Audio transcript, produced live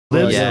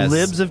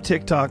Libs of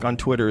TikTok on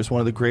Twitter is one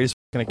of the greatest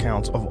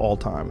accounts of all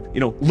time. You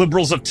know,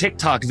 liberals of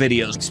TikTok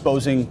videos.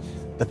 Exposing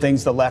the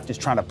things the left is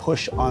trying to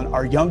push on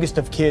our youngest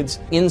of kids.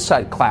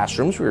 Inside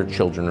classrooms where your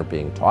children are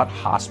being taught,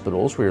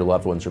 hospitals where your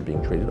loved ones are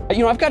being treated. You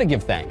know, I've got to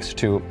give thanks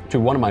to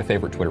one of my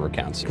favorite Twitter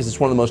accounts. Because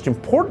it's one of the most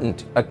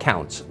important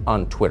accounts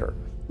on Twitter.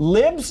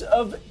 Libs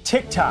of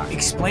TikTok.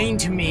 Explain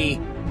to me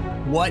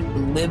what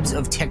Libs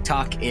of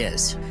TikTok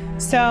is.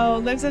 So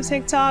Libs of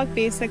TikTok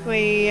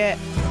basically...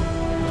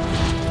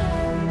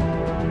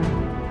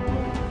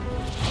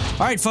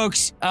 All right,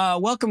 folks,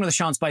 welcome to the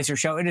Sean Spicer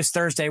Show. It is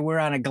Thursday. We're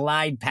on a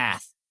glide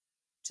path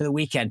to the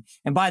weekend.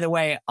 And by the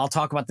way, I'll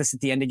talk about this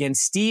at the end again.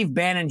 Steve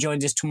Bannon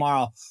joins us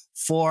tomorrow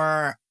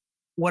for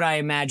what I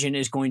imagine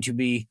is going to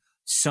be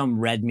some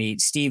red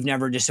meat. Steve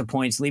never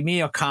disappoints. Leave me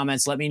your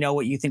comments. Let me know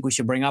what you think we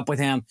should bring up with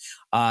him.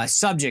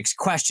 Subjects,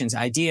 questions,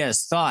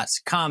 ideas,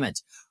 thoughts,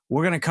 comments.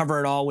 We're going to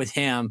cover it all with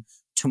him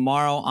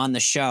tomorrow on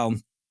the show.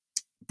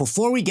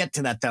 Before we get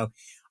to that, though,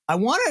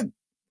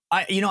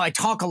 I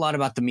talk a lot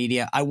about the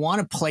media. I want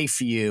to play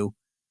for you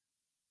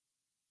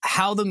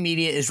how the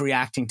media is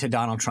reacting to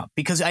Donald Trump,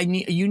 because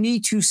you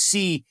need to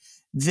see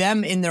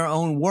them in their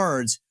own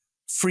words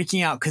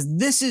freaking out, because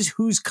this is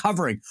who's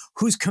covering,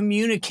 who's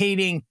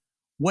communicating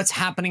what's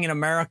happening in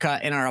America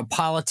and our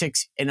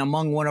politics and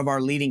among one of our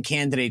leading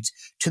candidates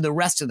to the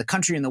rest of the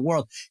country and the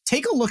world.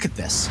 Take a look at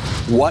this.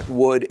 What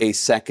would a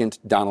second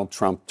Donald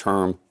Trump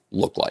term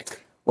look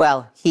like?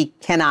 Well, he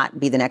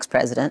cannot be the next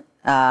president.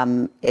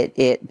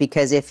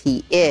 Because if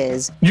he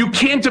is... You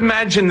can't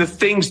imagine the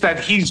things that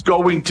he's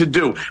going to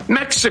do.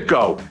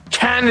 Mexico,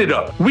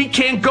 Canada. We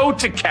can't go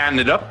to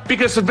Canada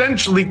because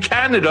eventually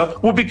Canada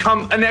will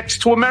become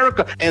annexed to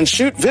America. And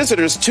shoot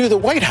visitors to the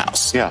White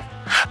House. Yeah,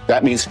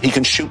 that means he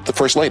can shoot the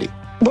First Lady.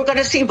 We're going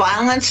to see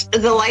violence,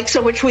 the likes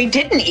of which we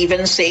didn't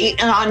even see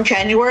on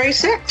January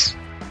 6th.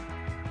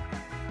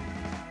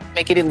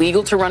 Make it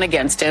illegal to run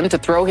against him, to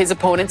throw his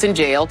opponents in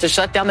jail, to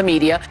shut down the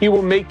media. He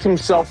will make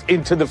himself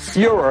into the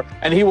Fuhrer,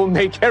 and he will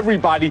make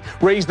everybody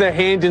raise their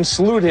hand and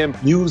salute him.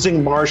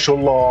 Using martial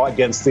law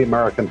against the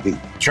American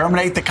people.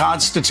 Terminate the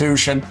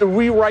Constitution. To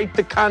rewrite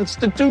the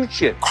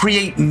Constitution.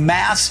 Create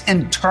mass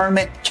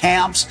internment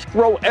camps.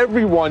 Throw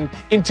everyone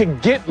into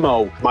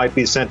Gitmo. Might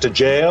be sent to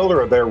jail,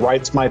 or their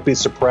rights might be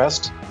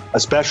suppressed,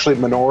 especially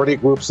minority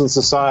groups in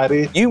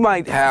society. You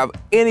might have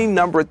any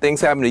number of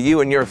things happen to you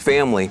and your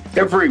family.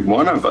 Every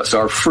one of us,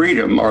 our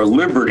freedom, our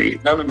liberty,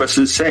 none of us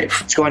is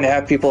safe. It's going to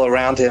have people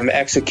around him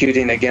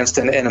executing against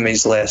an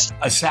enemy's list.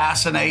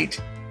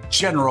 Assassinate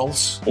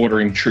generals.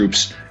 Ordering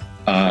troops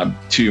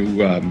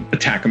to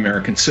attack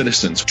American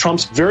citizens.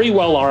 Trump's very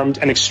well-armed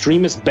and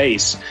extremist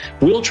base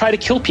will try to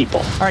kill people.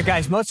 All right,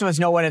 guys, most of us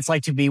know what it's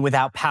like to be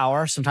without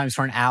power, sometimes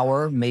for an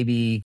hour,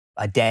 maybe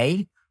a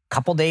day, a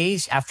couple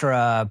days after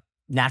a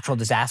natural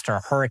disaster, a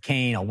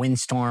hurricane, a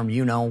windstorm,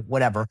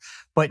 whatever.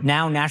 But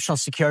now national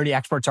security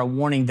experts are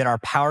warning that our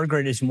power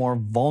grid is more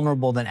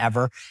vulnerable than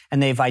ever.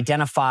 And they've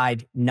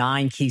identified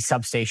 9 key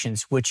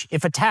substations, which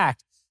if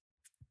attacked,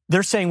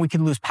 they're saying we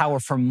could lose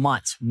power for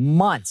months.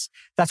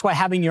 That's why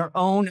having your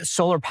own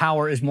solar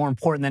power is more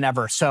important than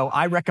ever. So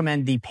I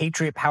recommend the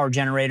Patriot Power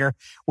Generator,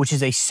 which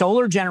is a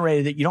solar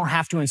generator that you don't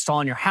have to install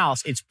in your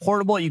house. It's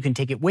portable. You can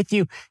take it with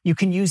you. You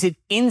can use it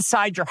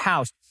inside your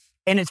house.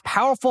 And it's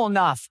powerful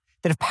enough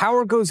that if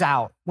power goes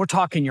out, we're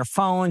talking your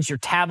phones, your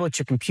tablets,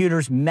 your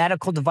computers,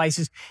 medical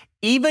devices,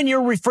 even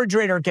your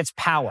refrigerator gets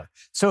power.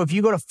 So if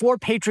you go to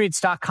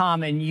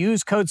 4patriots.com and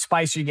use code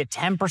SPICER, you get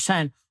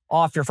 10%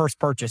 off your first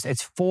purchase.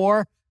 It's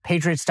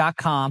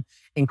 4patriots.com,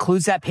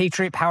 includes that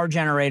Patriot Power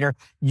Generator.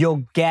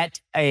 You'll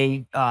get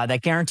that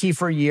guarantee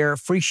for a year,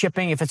 free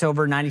shipping if it's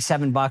over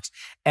 $97,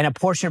 and a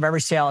portion of every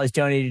sale is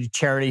donated to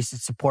charities that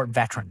support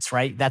veterans,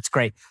 right? That's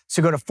great.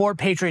 So go to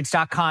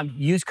 4patriots.com,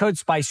 use code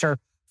SPICER,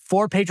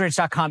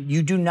 4patriots.com.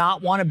 You do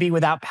not want to be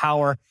without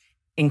power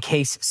in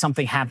case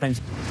something happens.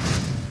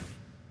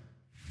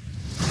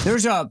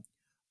 There's a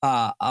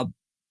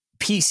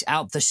piece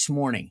out this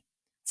morning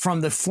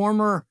from the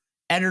former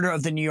editor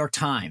of the New York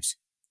Times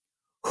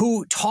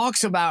who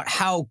talks about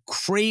how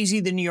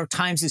crazy the New York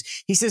Times is.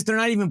 He says they're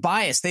not even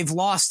biased. They've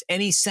lost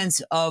any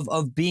sense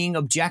of being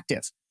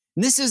objective.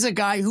 And this is a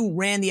guy who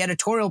ran the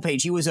editorial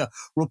page. He was a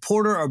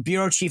reporter or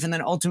bureau chief and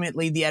then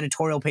ultimately the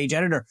editorial page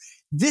editor.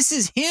 This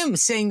is him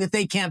saying that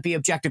they can't be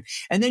objective.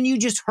 And then you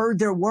just heard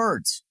their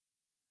words.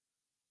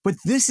 But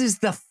this is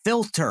the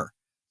filter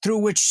through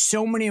which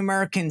so many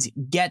Americans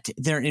get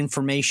their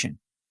information.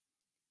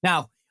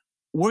 Now,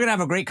 we're going to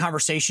have a great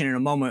conversation in a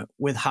moment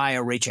with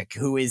Chaya, Raichik,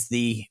 who is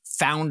the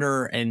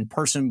founder and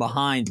person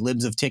behind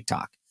Libs of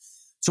TikTok.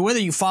 So whether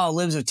you follow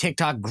Libs of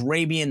TikTok,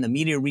 Grabian, the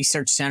Media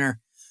Research Center,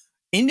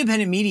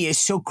 independent media is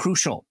so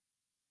crucial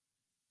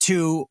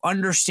to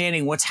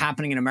understanding what's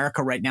happening in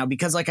America right now.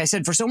 Because like I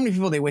said, for so many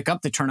people, they wake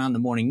up to turn on the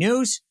morning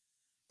news.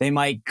 They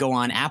might go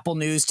on Apple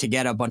News to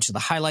get a bunch of the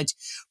highlights,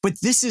 but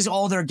this is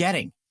all they're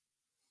getting.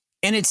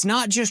 And it's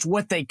not just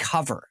what they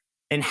cover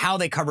and how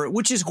they cover it,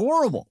 which is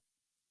horrible.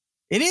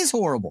 It is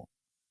horrible.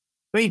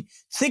 I mean,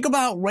 think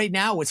about right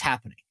now what's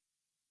happening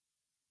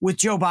with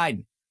Joe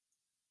Biden.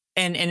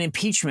 and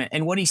impeachment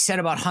and what he said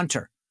about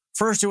Hunter.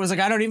 First, it was like,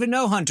 I don't even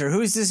know Hunter.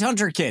 Who's this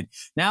Hunter kid?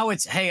 Now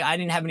it's, hey, I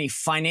didn't have any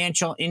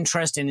financial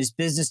interest in his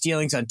business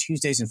dealings on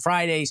Tuesdays and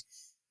Fridays.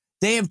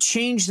 They have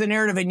changed the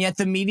narrative, and yet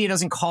the media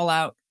doesn't call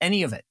out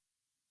any of it.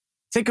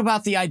 Think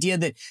about the idea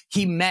that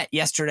he met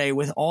yesterday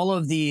with all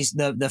of these,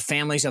 the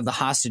families of the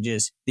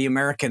hostages, the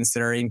Americans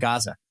that are in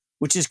Gaza,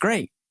 which is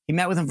great. He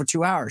met with them for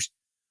 2 hours.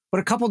 But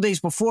a couple of days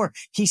before,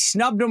 he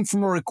snubbed them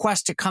from a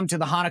request to come to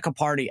the Hanukkah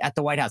party at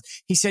the White House.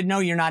 He said, no,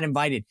 you're not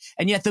invited.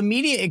 And yet the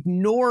media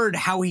ignored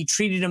how he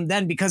treated him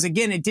then because,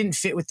 again, it didn't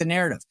fit with the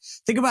narrative.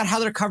 Think about how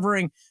they're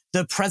covering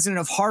the president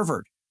of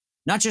Harvard,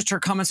 not just her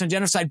comments on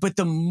genocide, but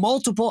the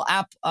multiple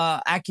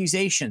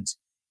accusations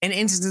and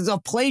instances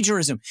of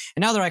plagiarism.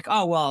 And now they're like,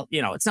 oh, well,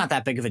 it's not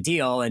that big of a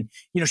deal. And,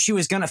 she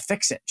was going to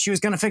fix it. She was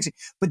going to fix it.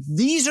 But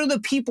these are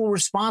the people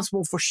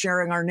responsible for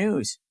sharing our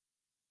news.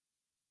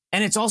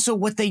 And it's also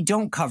what they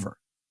don't cover.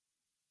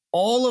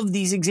 All of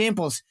these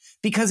examples,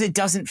 because it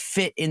doesn't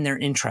fit in their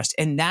interest.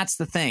 And that's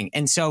the thing.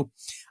 And so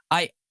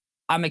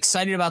I'm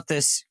excited about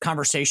this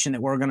conversation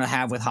that we're going to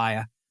have with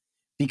Chaya,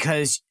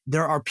 because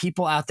there are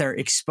people out there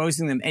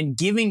exposing them and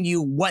giving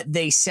you what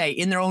they say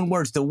in their own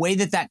words, the way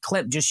that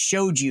clip just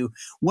showed you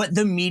what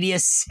the media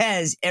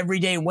says every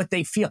day and what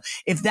they feel.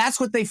 If that's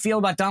what they feel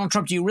about Donald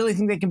Trump, do you really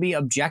think they can be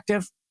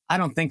objective? I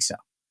don't think so.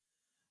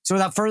 So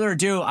without further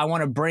ado, I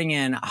want to bring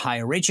in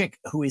Chaya Raichik,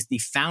 who is the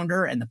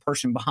founder and the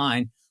person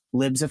behind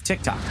Libs of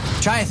TikTok.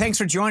 Chaya, thanks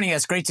for joining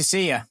us. Great to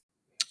see you.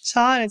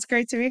 Sean, it's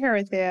great to be here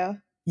with you.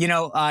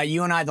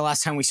 You and I, the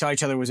last time we saw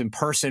each other was in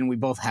person. We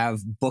both have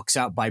books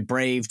out by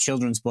Brave,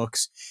 children's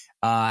books,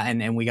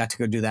 and we got to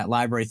go do that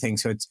library thing.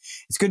 So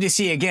it's good to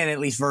see you again, at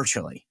least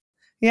virtually.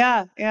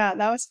 Yeah,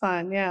 that was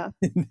fun. Yeah.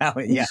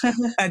 Yeah.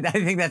 I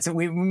think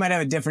we might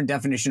have a different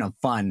definition of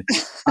fun.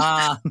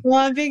 Well,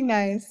 I'm being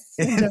nice.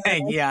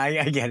 Yeah,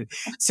 I get it.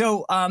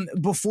 So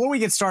before we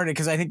get started,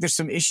 because I think there's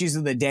some issues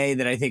of the day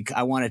that I think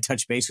I want to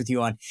touch base with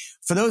you on.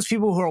 For those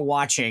people who are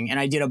watching,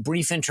 and I did a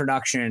brief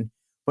introduction,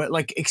 but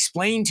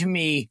explain to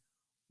me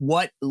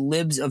what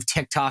Libs of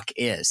TikTok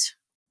is.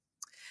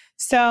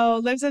 So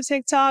Libs of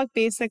TikTok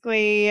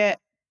basically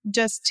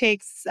just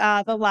takes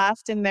the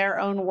left in their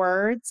own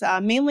words,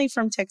 mainly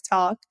from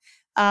TikTok,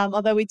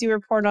 although we do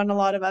report on a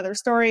lot of other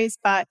stories.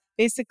 But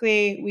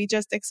basically, we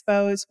just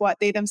expose what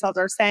they themselves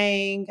are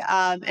saying,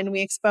 and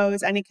we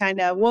expose any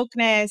kind of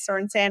wokeness or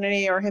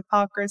insanity or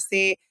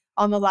hypocrisy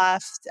on the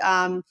left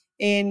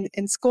in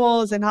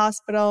schools and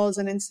hospitals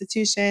and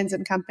institutions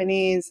and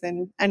companies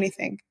and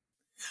anything.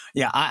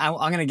 Yeah, I'm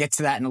going to get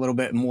to that in a little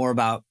bit more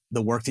about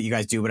the work that you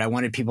guys do, but I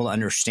wanted people to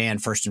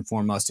understand first and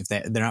foremost, if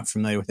they're not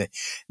familiar with it,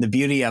 the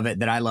beauty of it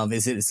that I love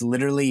is that it's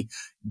literally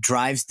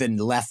drives the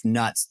left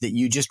nuts that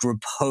you just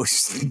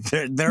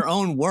repost their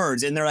own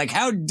words. And they're like,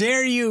 how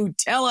dare you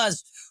tell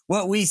us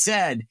what we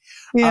said?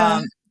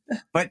 Yeah.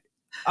 But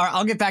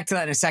I'll get back to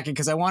that in a second,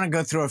 because I want to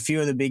go through a few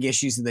of the big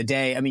issues of the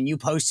day. I mean, you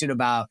posted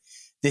about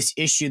this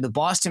issue. The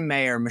Boston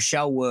mayor,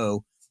 Michelle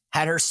Wu,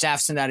 had her staff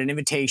send out an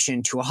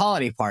invitation to a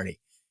holiday party.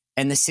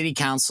 And the city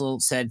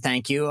council said,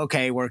 thank you.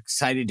 Okay, we're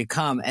excited to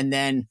come. And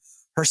then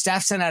her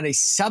staff sent out a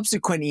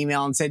subsequent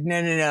email and said,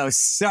 no,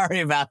 sorry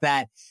about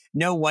that.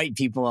 No white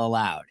people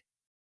allowed.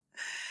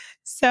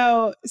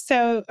 So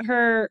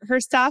her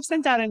staff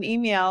sent out an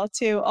email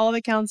to all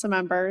the council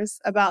members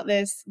about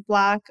this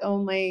Black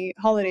only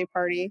holiday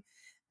party.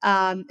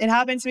 It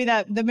happens to be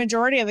that the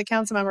majority of the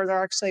council members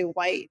are actually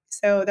white.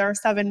 So there are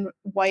 7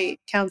 white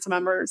council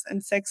members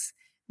and 6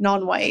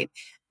 non-white.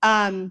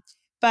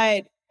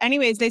 But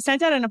anyways, they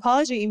sent out an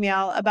apology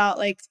email about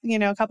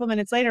a couple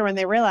minutes later when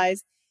they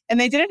realized, and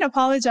they didn't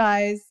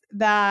apologize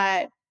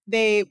that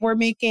they were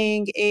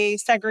making a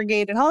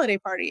segregated holiday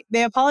party.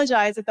 They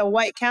apologized that the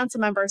white council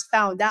members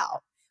found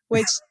out,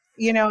 which,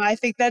 I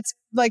think that's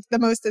the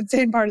most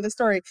insane part of the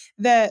story.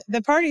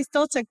 The party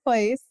still took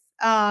place.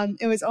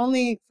 It was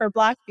only for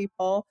Black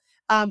people,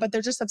 but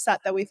they're just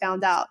upset that we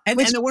found out. And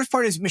the worst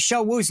part is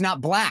Michelle Wu's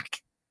not Black.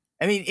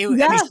 I mean,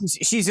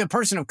 she's a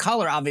person of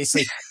color,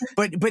 obviously.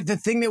 but the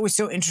thing that was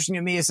so interesting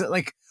to me is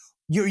that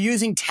you're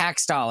using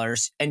tax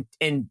dollars and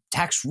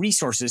tax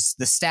resources,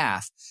 the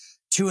staff,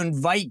 to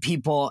invite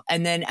people.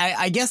 And then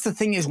I guess the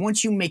thing is,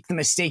 once you make the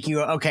mistake, you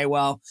go, okay,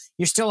 well,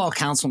 you're still all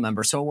council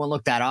members, so it won't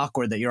look that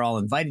awkward that you're all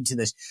invited to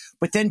this.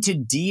 But then to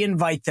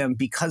de-invite them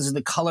because of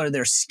the color of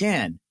their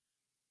skin.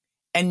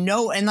 And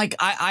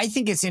I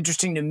think it's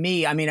interesting to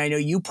me. I mean, I know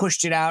you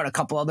pushed it out, a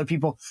couple other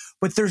people,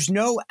 but there's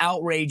no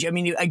outrage. I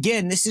mean,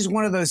 again, this is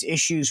one of those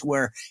issues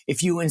where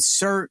if you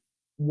insert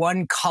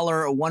one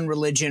color or one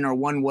religion or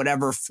one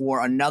whatever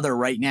for another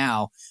right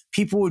now,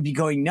 people would be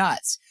going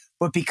nuts.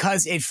 But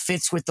because it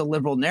fits with the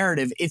liberal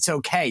narrative, it's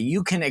okay.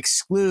 You can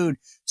exclude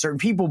certain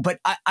people. But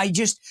I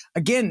just,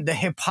 again, the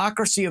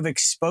hypocrisy of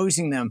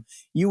exposing them,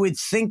 you would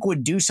think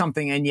would do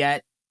something. And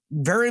yet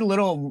very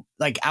little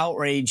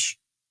outrage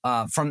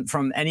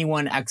from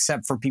anyone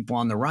except for people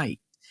on the right.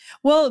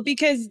 Well,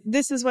 because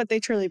this is what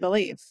they truly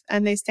believe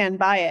and they stand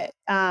by it.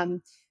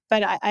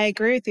 But I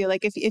agree with you.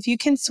 If you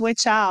can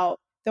switch out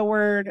the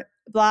word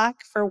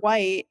Black for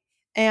white,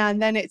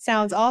 and then it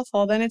sounds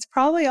awful, then it's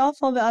probably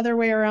awful the other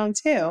way around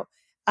too.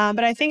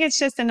 But I think it's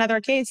just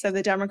another case of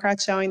the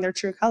Democrats showing their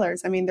true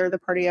colors. I mean, they're the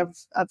party of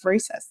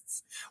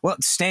racists. Well,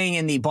 staying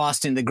in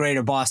the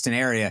greater Boston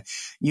area,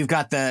 you've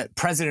got the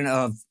president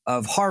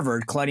of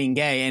Harvard, Claudine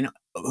Gay, and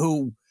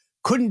who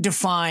couldn't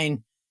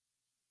define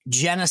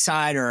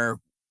genocide or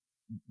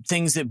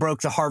things that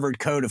broke the Harvard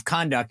Code of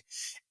Conduct.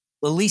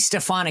 Elise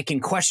Stefanik, in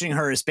questioning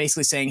her, is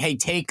basically saying, hey,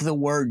 take the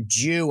word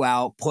Jew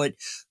out, put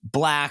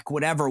black,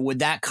 whatever, would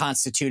that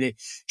constitute it?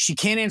 She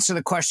can't answer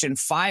the question.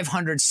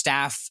 500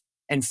 staff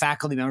and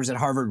faculty members at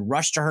Harvard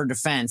rushed to her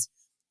defense.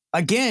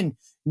 Again,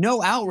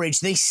 no outrage.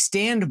 They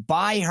stand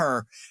by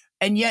her.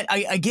 And yet,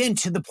 again,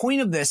 to the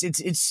point of this,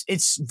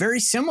 it's very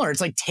similar.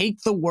 It's like,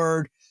 take the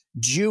word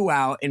Jew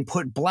out and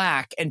put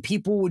black, and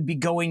people would be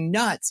going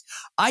nuts.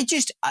 I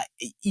say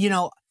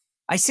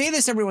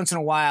this every once in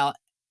a while,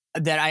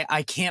 that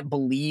I can't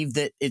believe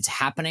that it's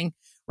happening,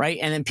 right?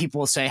 And then people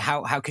will say,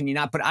 how can you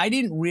not? But I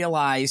didn't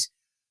realize,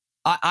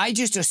 I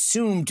just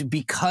assumed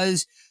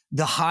because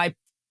the high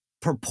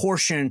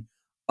proportion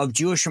of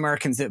Jewish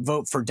Americans that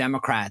vote for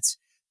Democrats,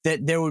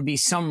 that there would be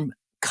some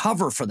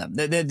cover for them,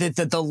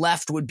 that the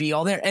left would be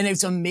all there. And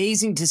it's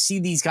amazing to see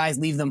these guys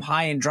leave them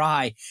high and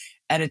dry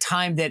at a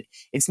time that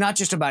it's not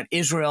just about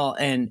Israel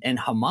and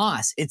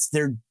Hamas. It's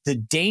the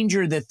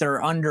danger that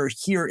they're under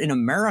here in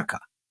America.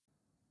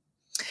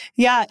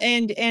 Yeah,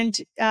 and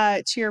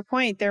to your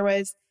point, there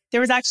was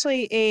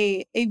actually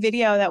a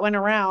video that went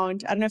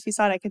around. I don't know if you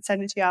saw it. I could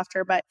send it to you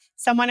after, but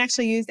someone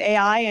actually used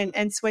AI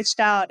and switched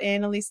out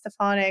in Elise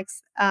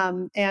Stefanik's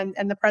and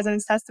the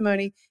president's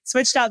testimony,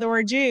 switched out the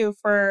word Jew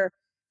for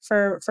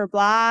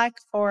black,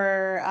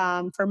 for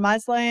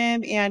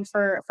Muslim, and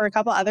for a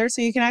couple others.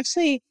 So you can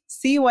actually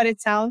see what it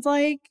sounds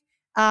like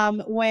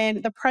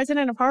when the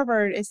president of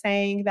Harvard is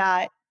saying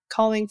that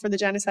calling for the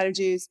genocide of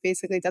Jews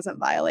basically doesn't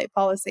violate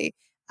policy.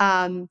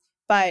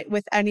 But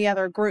with any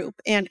other group,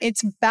 and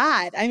it's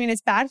bad. I mean,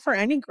 it's bad for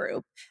any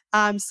group.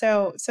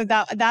 So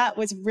that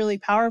was really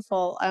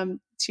powerful,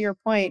 to your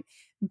point.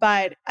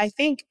 But I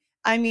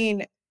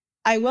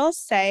will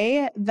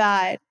say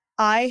that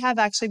I have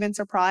actually been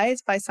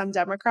surprised by some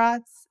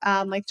Democrats,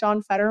 like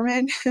John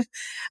Fetterman.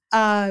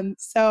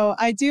 So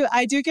I do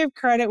give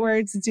credit where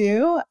it's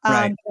due.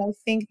 Right.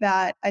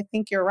 But I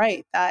think you're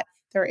right that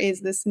there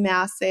is this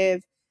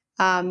massive,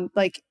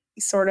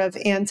 sort of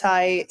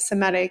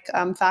anti-Semitic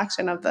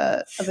faction of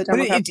the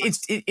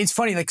Democrats. But it's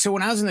funny. Like, so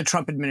when I was in the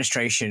Trump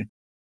administration,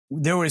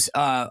 there was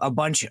a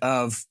bunch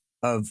of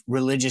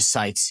religious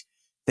sites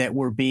that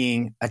were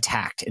being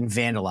attacked and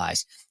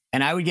vandalized.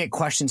 And I would get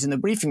questions in the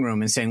briefing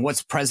room and saying,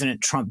 what's President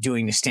Trump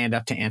doing to stand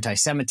up to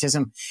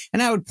anti-Semitism?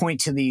 And I would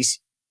point to these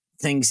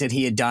things that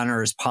he had done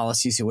or his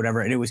policies or whatever,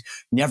 and it was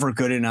never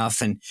good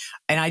enough. And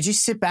I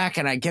just sit back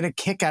and I get a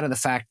kick out of the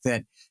fact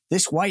that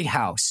this White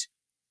House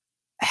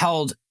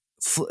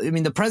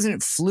the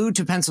president flew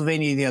to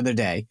Pennsylvania the other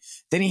day.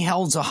 Then he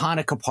held a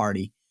Hanukkah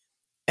party.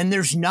 And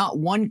there's not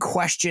one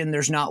question,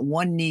 there's not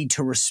one need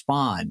to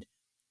respond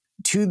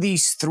to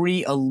these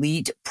three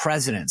elite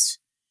presidents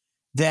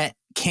that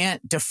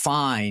can't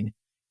define,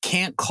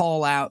 can't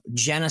call out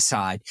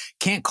genocide,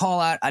 can't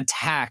call out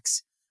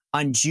attacks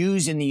on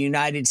Jews in the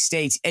United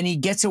States. And he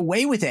gets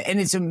away with it. And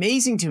it's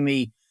amazing to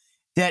me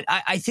that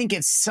I think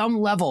at some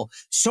level,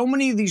 so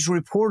many of these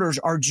reporters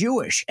are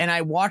Jewish, and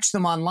I watch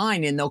them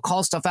online and they'll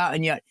call stuff out,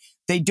 and yet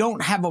they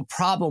don't have a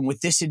problem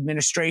with this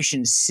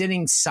administration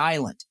sitting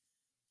silent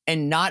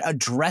and not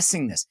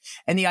addressing this.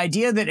 And the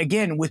idea that,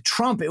 again, with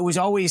Trump, it was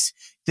always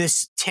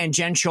this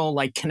tangential,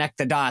 like, connect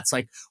the dots,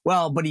 like,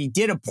 well, but he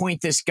did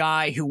appoint this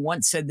guy who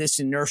once said this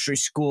in nursery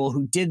school,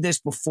 who did this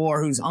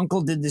before, whose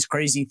uncle did this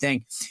crazy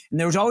thing. And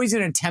there was always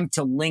an attempt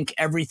to link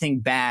everything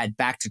bad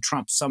back to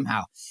Trump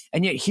somehow.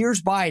 And yet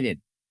here's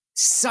Biden,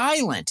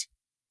 silent,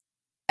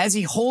 as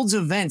he holds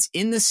events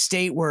in the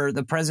state where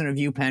the president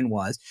of UPenn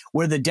was,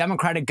 where the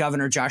Democratic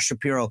governor, Josh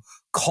Shapiro,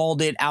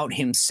 called it out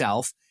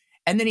himself.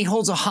 And then he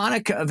holds a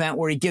Hanukkah event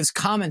where he gives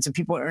comments and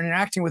people are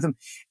interacting with him,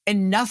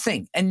 and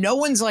nothing. And no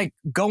one's like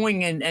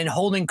going and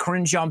holding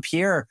Karine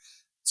Jean-Pierre's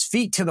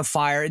feet to the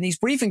fire in these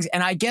briefings.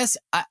 And I guess,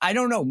 I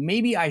don't know,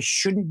 maybe I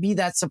shouldn't be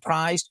that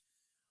surprised,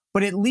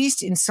 but at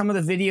least in some of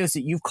the videos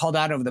that you've called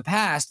out over the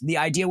past, the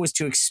idea was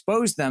to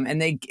expose them,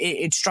 and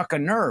it struck a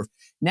nerve.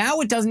 Now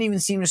it doesn't even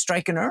seem to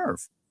strike a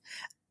nerve.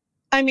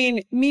 I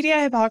mean, media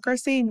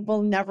hypocrisy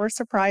will never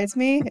surprise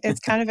me. It's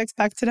kind of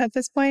expected at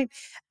this point.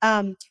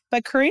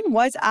 But Karine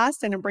was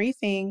asked in a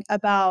briefing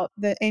about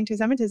the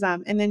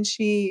anti-Semitism, and then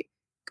she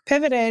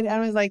pivoted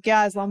and was like,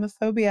 yeah,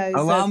 Islamophobia is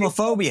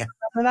Islamophobia.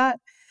 Remember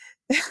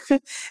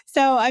that?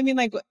 So, I mean,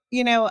 I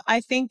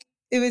think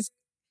is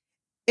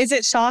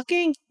it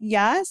shocking?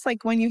 Yes.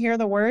 Like, when you hear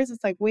the words,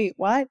 it's like, wait,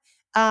 what?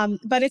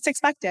 But it's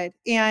expected.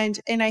 And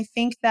I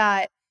think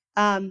that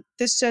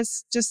this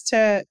just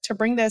to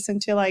bring this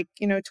into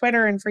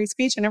Twitter and free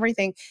speech and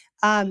everything.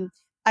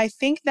 I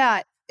think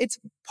that it's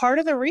part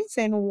of the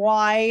reason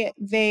why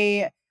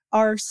they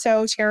are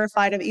so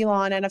terrified of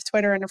Elon and of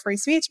Twitter and of free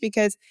speech,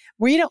 because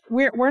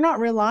we're not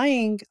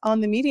relying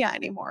on the media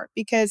anymore,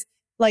 because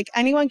Like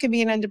anyone can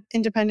be an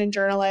independent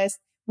journalist.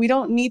 We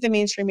don't need the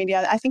mainstream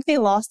media. I think they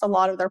lost a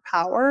lot of their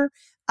power.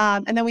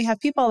 And then we have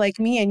people like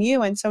me and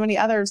you and so many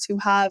others who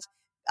have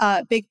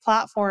big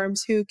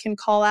platforms who can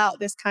call out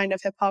this kind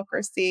of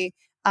hypocrisy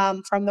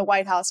from the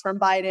White House, from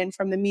Biden,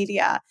 from the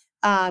media.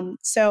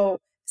 So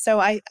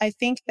I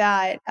think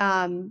that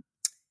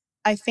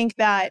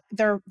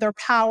their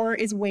power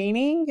is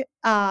waning.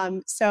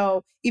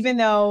 So even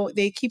though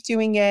they keep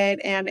doing it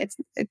and it's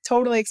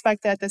totally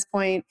expected at this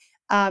point,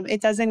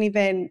 it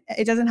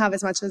doesn't have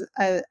as much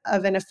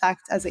of an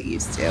effect as it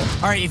used to.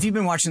 All right, if you've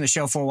been watching the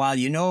show for a while,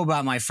 you know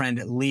about my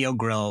friend Leo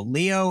Grillo.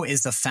 Leo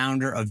is the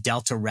founder of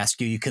Delta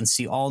Rescue. You can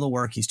see all the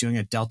work he's doing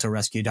at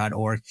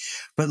deltarescue.org.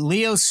 But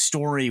Leo's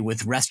story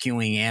with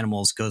rescuing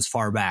animals goes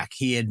far back.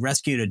 He had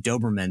rescued a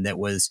Doberman that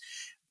was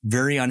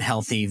very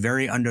unhealthy,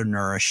 very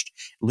undernourished.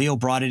 Leo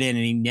brought it in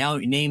and he now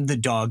named the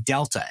dog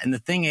Delta. And the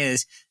thing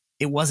is,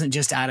 it wasn't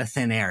just out of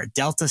thin air.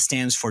 Delta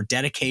stands for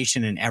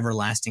dedication and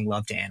everlasting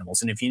love to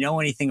animals. And if you know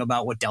anything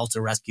about what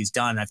Delta Rescue's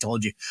done, I've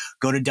told you,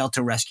 go to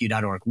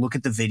deltarescue.org. Look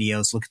at the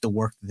videos, look at the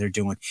work that they're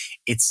doing.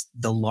 It's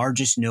the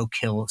largest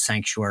no-kill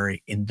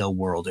sanctuary in the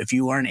world. If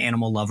you are an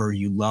animal lover,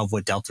 you love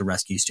what Delta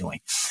Rescue's doing.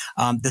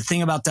 The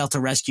thing about Delta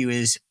Rescue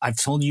is, I've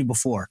told you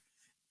before,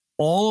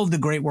 all of the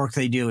great work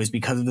they do is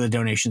because of the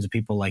donations of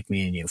people like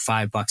me and you.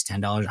 $5,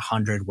 $10,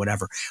 $100,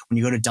 whatever. When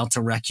you go to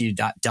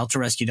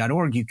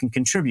deltarescue.org, you can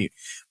contribute.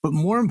 But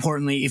more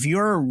importantly, if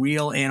you're a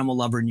real animal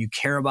lover and you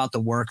care about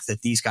the work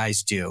that these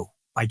guys do,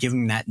 by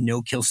giving that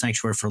no-kill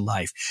sanctuary for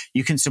life,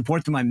 you can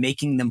support them by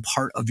making them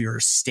part of your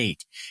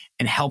estate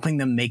and helping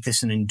them make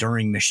this an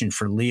enduring mission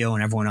for Leo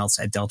and everyone else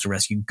at Delta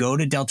Rescue. Go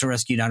to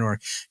deltarescue.org,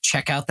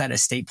 check out that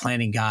estate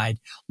planning guide,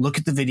 look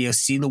at the video,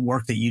 see the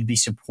work that you'd be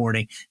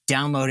supporting,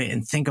 download it,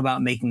 and think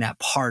about making that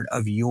part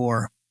of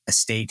your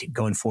estate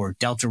going forward.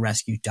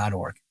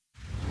 deltarescue.org.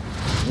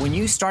 When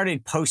you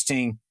started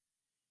posting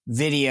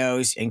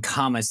videos and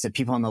comments that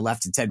people on the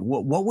left had said,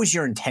 what was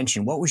your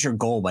intention? What was your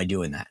goal by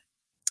doing that?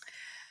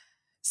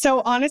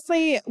 So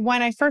honestly,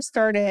 when I first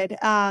started,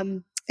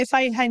 if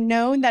I had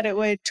known that it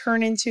would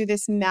turn into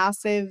this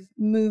massive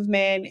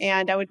movement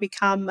and I would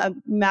become a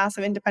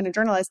massive independent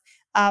journalist,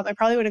 I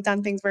probably would have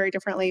done things very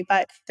differently.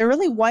 But there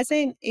really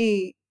wasn't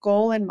a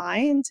goal in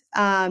mind.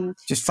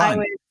 Just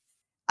fun.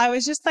 I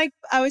was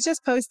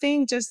just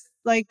posting just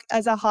like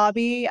as a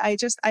hobby. I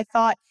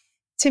thought,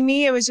 to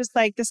me, it was just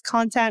like this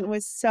content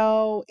was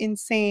so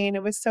insane.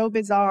 It was so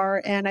bizarre.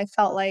 And I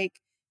felt like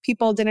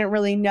people didn't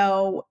really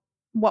know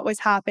what was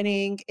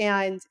happening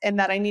and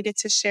that I needed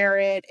to share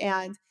it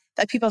and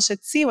that people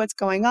should see what's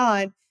going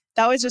on.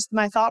 That was just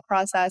my thought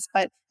process.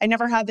 But I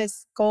never had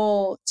this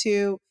goal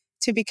to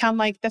become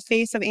like the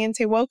face of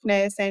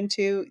anti-wokeness and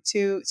to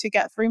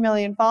get 3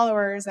 million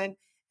followers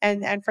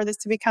and for this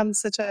to become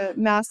such a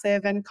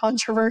massive and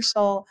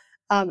controversial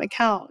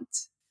account.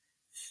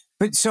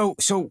 But so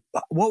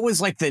what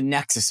was like the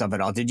nexus of it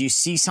all? Did you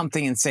see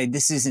something and say,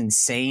 this is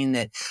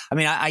insane?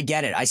 I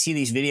get it. I see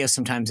these videos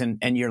sometimes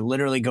and you're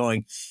literally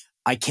going,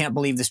 I can't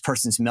believe this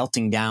person's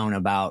melting down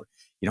about,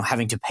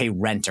 having to pay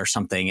rent or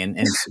something.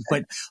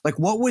 But like,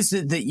 what was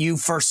it that you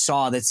first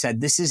saw that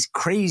said, this is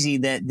crazy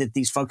that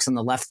these folks on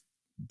the left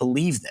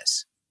believe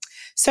this?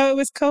 So it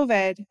was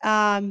COVID.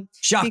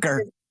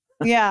 Shocker.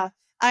 Yeah.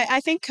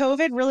 I think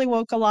COVID really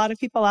woke a lot of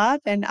people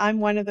up, and I'm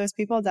one of those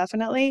people,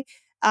 definitely.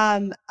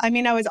 I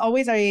was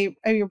always a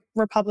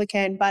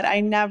Republican, but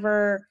I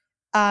never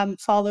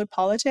followed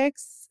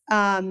politics.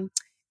 And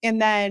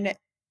then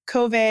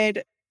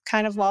COVID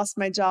kind of lost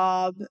my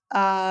job.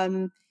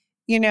 I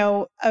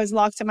was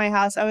locked in my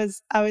house. I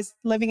was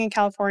living in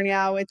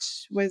California,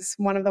 which was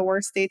one of the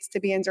worst states to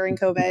be in during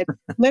COVID.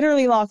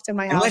 Literally locked in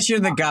my house. Unless you're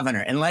the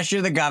governor,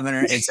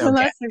 it's okay.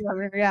 Unless you're the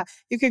governor, yeah.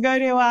 You could go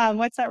to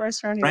what's that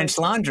restaurant here? French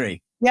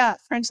Laundry. Yeah,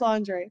 French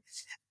Laundry.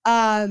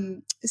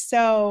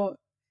 So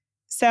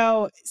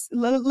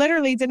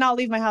literally did not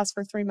leave my house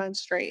for 3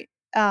 months straight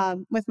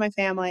with my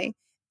family.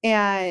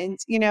 And,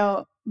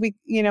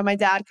 my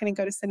dad couldn't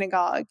go to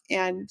synagogue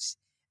and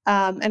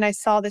I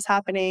saw this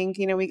happening.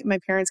 My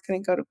parents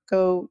couldn't go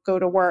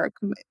to work.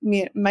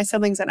 My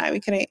siblings and I, we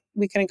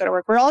couldn't go to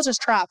work. We're all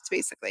just trapped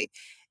basically.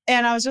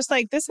 And I was just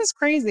like, this is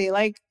crazy.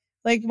 Like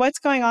what's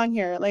going on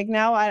here? Like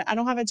now I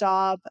don't have a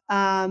job.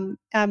 I'm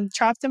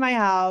trapped in my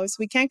house.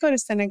 We can't go to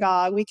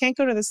synagogue. We can't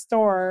go to the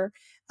store.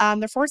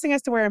 They're forcing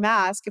us to wear a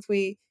mask. If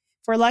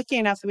we're lucky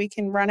enough that we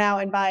can run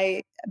out and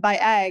buy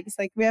eggs,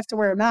 like we have to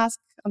wear a mask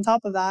on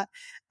top of that.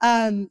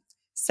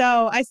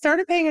 So I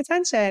started paying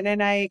attention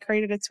and I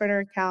created a Twitter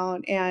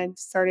account and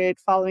started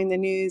following the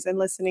news and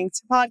listening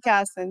to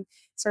podcasts and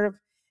sort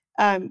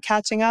of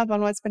catching up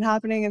on what's been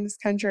happening in this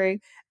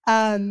country.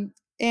 And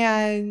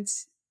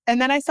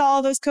then I saw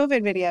all those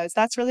COVID videos.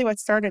 That's really what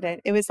started it.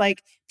 It was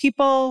like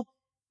people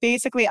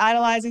basically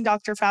idolizing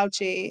Dr.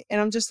 Fauci. And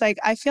I'm just like,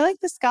 I feel like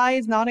this guy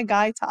is not a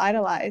guy to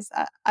idolize.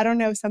 I don't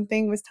know.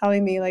 Something was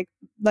telling me like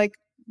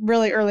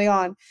really early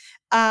on.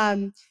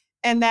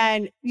 And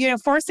then,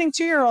 forcing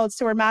 2-year-olds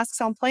to wear masks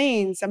on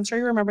planes. I'm sure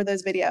you remember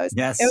those videos.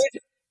 Yes.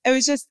 it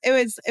was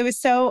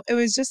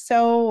just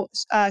so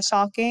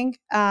shocking.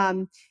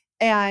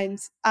 And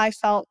I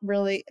felt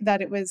really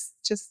that it was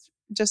just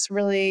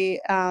really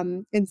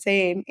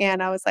insane.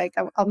 And I was like,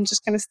 I'm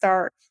just going to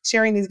start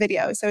sharing these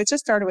videos. So it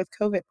just started with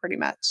COVID pretty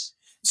much.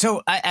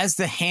 So as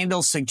the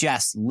handle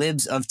suggests,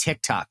 Libs of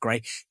TikTok,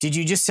 right? Did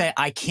you just say,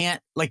 I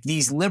can't, like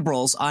these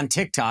liberals on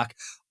TikTok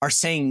are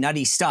saying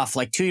nutty stuff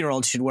like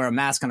 2-year-olds should wear a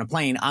mask on a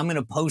plane. I'm going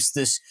to post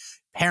this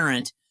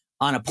parent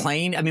on a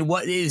plane. I mean,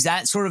 what is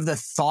that sort of the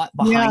thought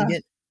behind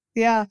it?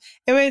 Yeah,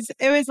 it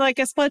was like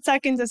a split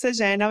second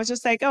decision. I was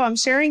just like, oh, I'm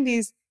sharing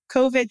these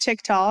COVID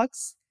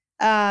TikToks.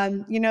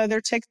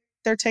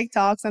 They're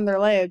TikToks and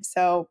they're libs.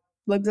 So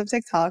libs of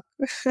TikTok.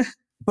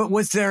 But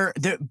was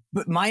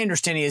but my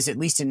understanding is, at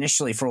least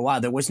initially for a while,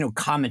 there was no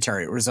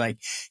commentary. It was like,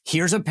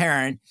 here's a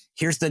parent,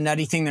 here's the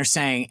nutty thing they're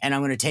saying, and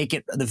I'm going to take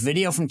the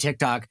video from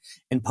TikTok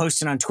and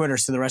post it on Twitter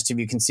so the rest of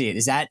you can see it.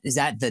 Is that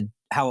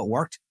how it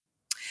worked?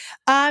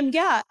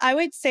 Yeah, I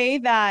would say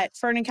that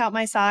for an account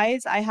my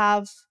size, I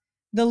have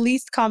the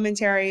least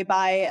commentary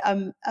by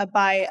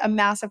a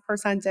massive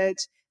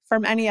percentage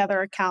from any other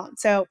account.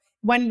 So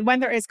when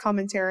there is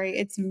commentary,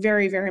 it's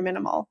very, very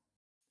minimal.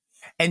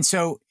 And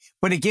so,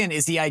 but again,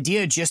 is the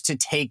idea just to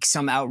take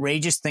some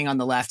outrageous thing on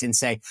the left and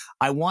say,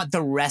 I want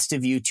the rest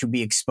of you to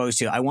be exposed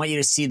to it. I want you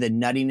to see the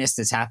nuttiness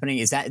that's happening.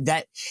 Is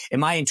that,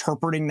 am I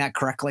interpreting that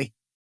correctly?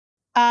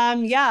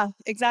 Yeah,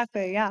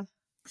 exactly. Yeah.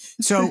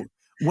 So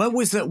what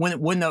was what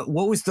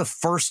was the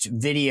first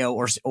video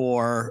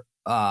or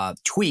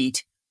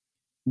tweet?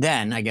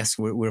 Then, I guess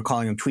we were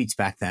calling them tweets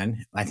back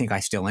then. I think I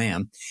still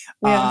am.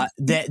 Yeah.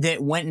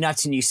 That went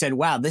nuts and you said,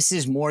 wow, this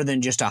is more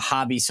than just a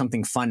hobby,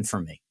 something fun for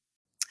me.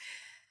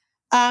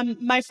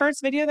 My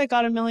first video that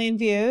got 1 million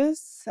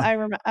views,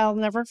 I'll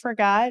never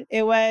forget.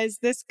 It was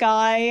this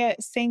guy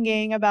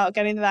singing about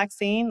getting the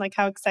vaccine, like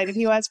how excited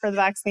he was for the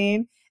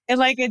vaccine. And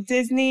like a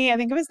Disney, I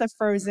think it was the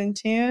Frozen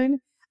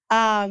tune.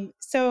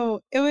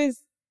 So it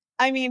was,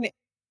 I mean,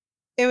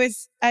 it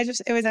was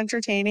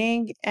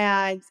entertaining,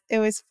 and it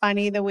was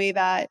funny the way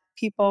that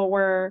people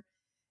were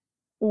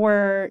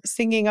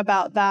singing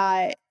about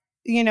that,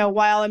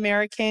 while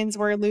Americans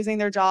were losing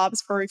their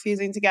jobs for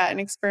refusing to get an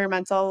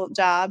experimental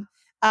jab.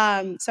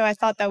 So I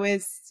thought that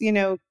was,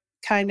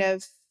 kind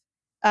of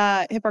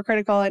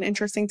hypocritical and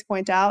interesting to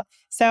point out.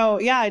 So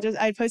yeah,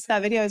 I posted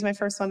that video as my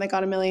first one that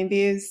got 1 million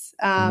views.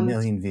 1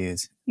 million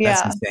views. Yeah.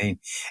 That's insane.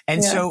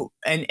 And so,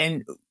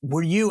 and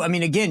were you, I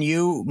mean, again,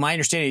 my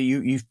understanding,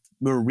 you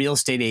were a real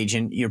estate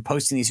agent, you're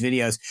posting these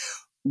videos.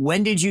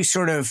 When did you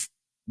sort of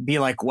be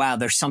like, wow,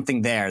 there's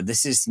something there.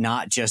 This is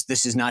not just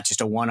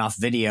a one-off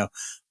video,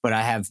 but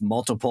I have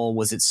multiple.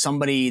 Was it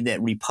somebody that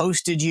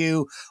reposted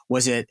you?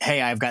 Was it,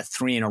 hey, I've got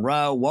 3 in a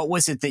row? What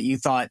was it that you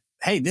thought,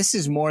 hey, this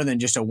is more than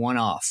just a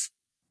one-off?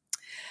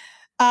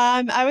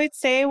 I would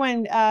say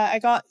when I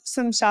got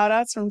some shout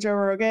outs from Joe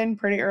Rogan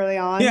pretty early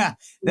on. Yeah,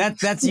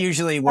 that's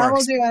usually works. I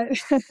will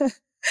do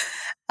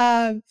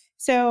it.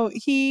 So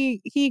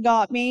he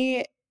got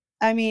me,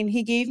 I mean,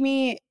 he gave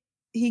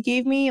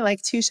me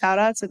like 2 shout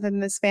outs within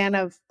the span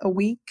of a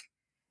week.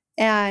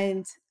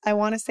 And I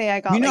want to say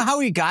I got, you know, how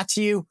he got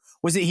to you?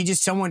 Was it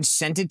someone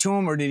sent it to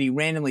him, or did he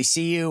randomly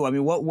see you? I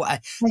mean,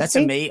 what that's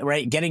amazing,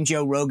 right? Getting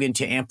Joe Rogan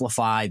to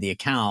amplify the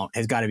account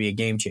has got to be a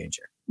game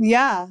changer.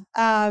 Yeah.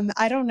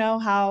 I don't know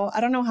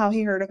how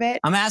he heard of it.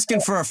 I'm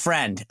asking for a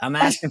friend.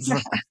 I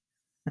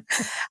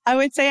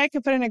would say I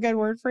could put in a good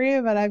word for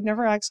you, but I've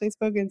never actually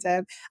spoken to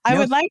him. I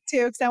would like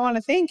to, because I want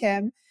to thank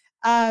him.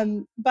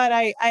 But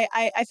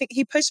I think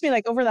he pushed me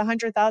like over the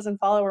 100,000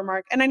 follower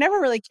mark, and I never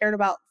really cared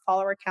about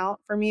follower count.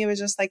 For me, it was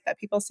just like that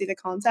people see the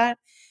content.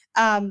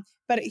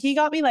 But he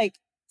got me like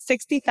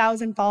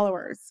 60,000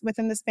 followers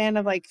within the span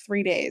of like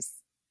 3 days.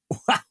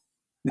 Wow.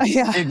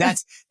 Yeah.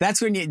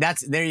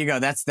 There you go.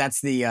 That's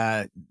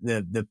the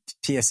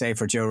PSA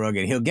for Joe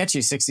Rogan. He'll get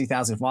you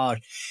 60,000 followers.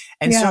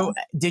 And so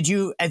did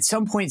you at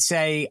some point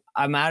say,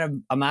 I'm out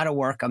of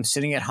work, I'm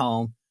sitting at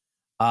home,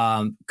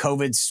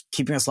 COVID's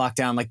keeping us locked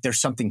down, like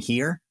there's something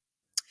here?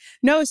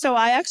 No, so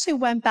I actually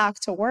went back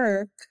to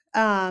work.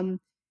 I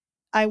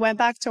went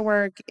back to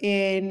work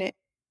in,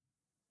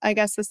 I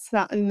guess,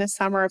 in the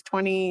summer of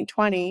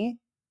 2020.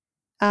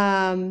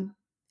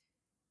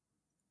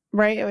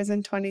 Right. It was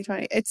in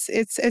 2020. It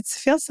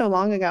feels so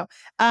long ago.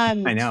 I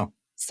know.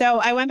 So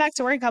I went back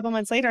to work a couple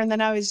months later, and then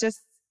I was just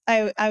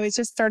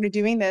started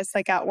doing this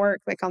like at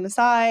work, like on the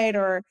side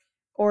or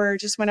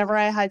just whenever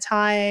I had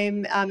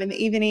time in the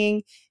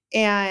evening.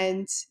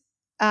 And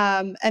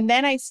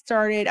then I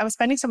was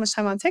spending so much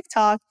time on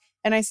TikTok,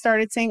 and I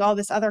started seeing all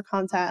this other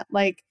content,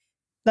 like,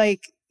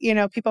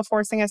 people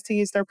forcing us to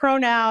use their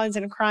pronouns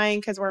and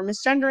crying because we're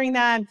misgendering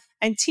them,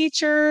 and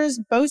teachers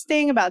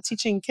boasting about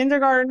teaching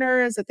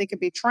kindergartners that they could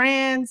be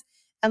trans,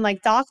 and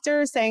like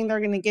doctors saying they're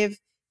going to give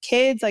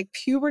kids like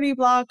puberty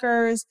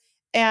blockers.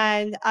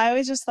 And I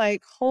was just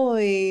like,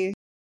 holy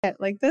shit,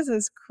 like this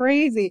is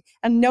crazy.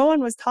 And no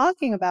one was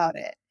talking about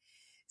it.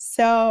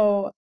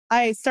 So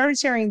I started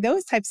sharing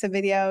those types of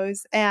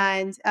videos,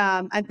 and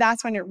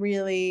that's when it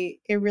really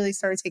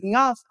started taking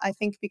off. I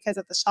think because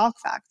of the shock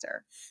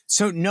factor.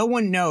 So no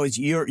one knows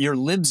you're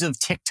Libs of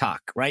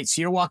TikTok, right?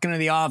 So you're walking to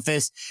the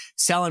office,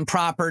 selling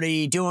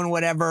property, doing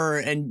whatever,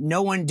 and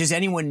does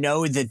anyone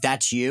know that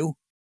that's you?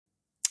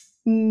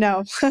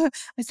 No,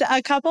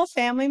 a couple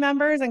family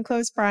members and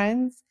close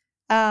friends.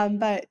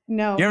 But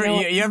no.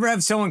 You ever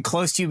have someone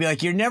close to you be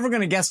like, you're never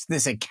going to guess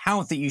this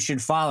account that you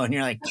should follow, and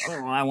you're like,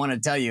 oh, I want to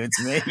tell you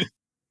it's me.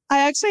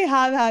 I actually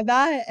have had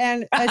that,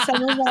 and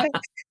some of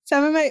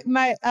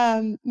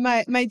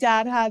my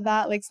dad had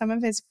that. Like some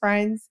of his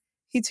friends,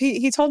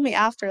 he told me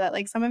after that,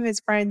 like some of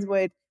his friends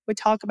would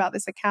talk about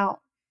this account,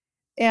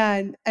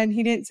 and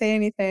he didn't say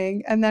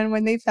anything. And then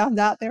when they found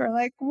out, they were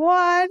like,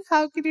 "What?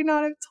 How could you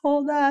not have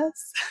told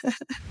us?"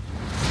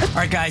 All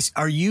right, guys,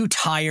 are you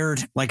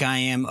tired, like I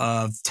am,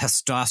 of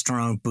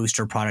testosterone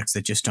booster products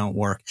that just don't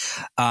work?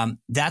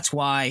 That's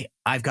why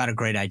I've got a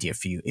great idea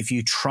for you. If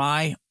you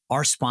try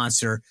our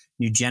sponsor,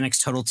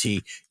 Nugenix Total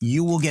T,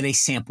 you will get a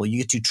sample. You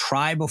get to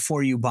try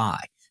before you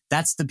buy.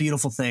 That's the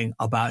beautiful thing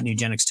about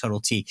Nugenix Total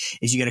T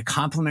is you get a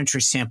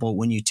complimentary sample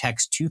when you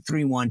text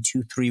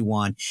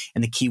 231231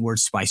 and the keyword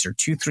Spicer,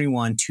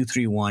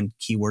 231231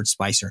 keyword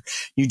Spicer.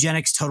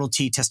 Nugenix Total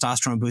T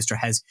testosterone booster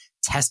has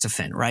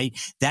testofen, right?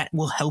 That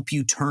will help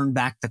you turn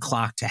back the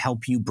clock to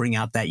help you bring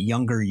out that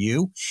younger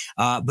you.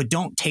 But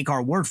don't take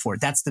our word for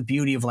it. That's the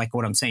beauty of like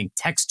what I'm saying.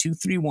 Text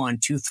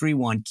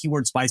 231231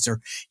 keyword Spicer.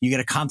 You get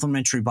a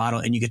complimentary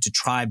bottle and you get to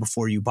try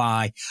before you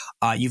buy.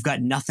 You've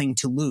got nothing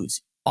to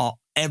lose.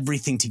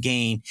 Everything to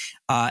gain.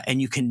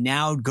 And you can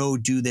now go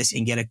do this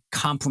and get a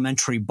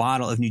complimentary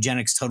bottle of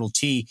Nugenix Total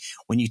T.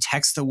 When you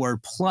text the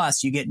word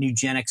plus, you get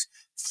Nugenix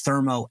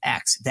Thermo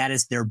X. That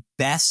is their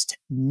best,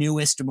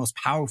 newest, most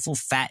powerful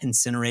fat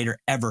incinerator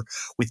ever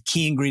with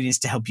key ingredients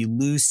to help you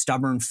lose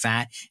stubborn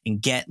fat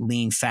and get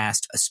lean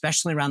fast,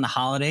 especially around the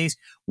holidays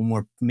when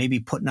we're maybe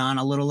putting on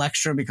a little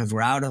extra because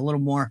we're out a little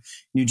more.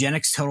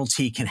 Nugenix Total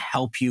T can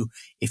help you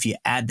if you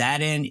add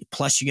that in.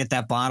 Plus, you get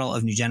that bottle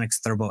of Nugenix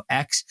Thermo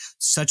X.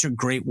 Such a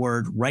great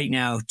word. Right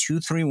now,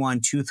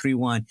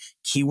 231231,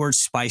 keyword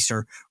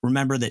Spicer.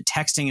 Remember that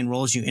texting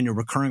enrolls you into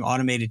recurring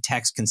automated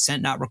text.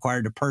 Consent not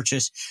required to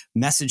purchase.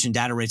 Message and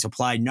data rates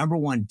apply.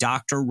 #1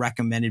 doctor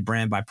recommended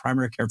brand by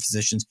primary care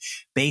physicians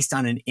based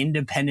on an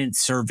independent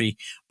survey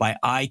by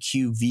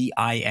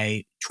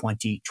IQVIA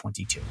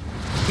 2022.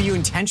 Were you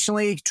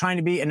intentionally trying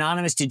to be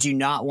anonymous? Did you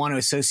not want to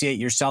associate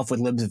yourself with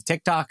Libs of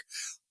TikTok?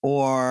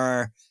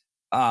 Or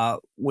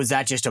was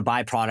that just a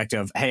byproduct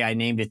of, hey, I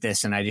named it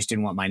this and I just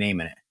didn't want my name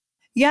in it?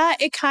 Yeah,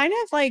 it kind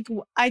of like,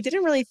 I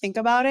didn't really think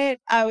about it.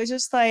 I was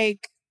just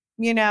like,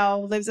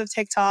 Libs of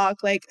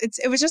TikTok. Like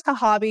it was just a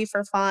hobby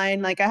for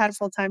fun. Like I had a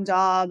full-time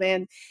job,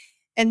 and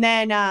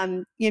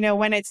then,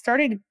 when it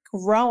started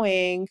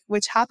growing,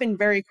 which happened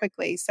very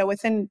quickly. So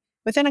within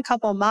a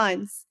couple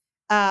months,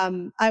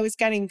 I was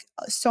getting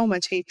so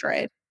much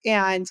hatred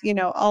and,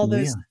 all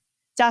those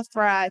death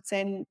threats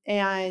and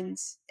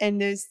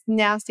those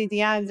nasty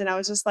DMs. And I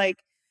was just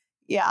like,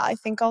 yeah, I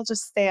think I'll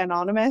just stay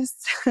anonymous.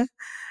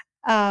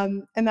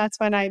 And that's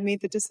when I made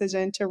the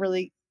decision to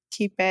really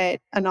keep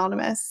it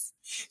anonymous.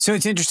 So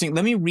it's interesting.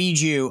 Let me read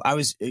you. I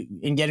was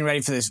in getting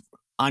ready for this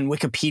on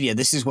Wikipedia.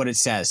 This is what it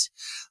says.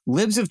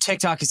 Libs of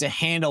TikTok is a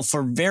handle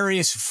for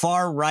various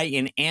far-right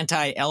and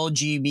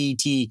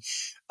anti-LGBT.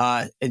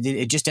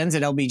 It just ends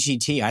at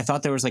LBGT. I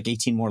thought there was like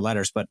 18 more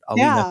letters, but I'll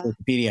leave that to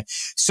Wikipedia.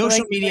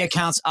 Social media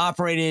accounts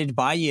operated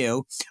by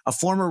you, a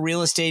former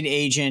real estate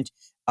agent,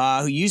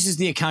 who uses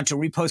the account to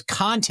repost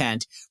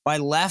content by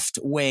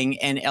left-wing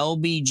and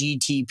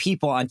LBGT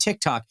people on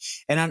TikTok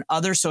and on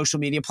other social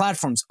media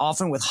platforms,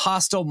 often with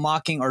hostile,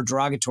 mocking, or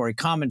derogatory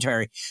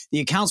commentary. The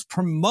accounts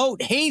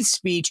promote hate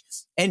speech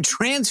and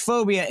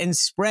transphobia and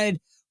spread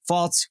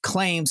false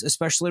claims,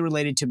 especially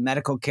related to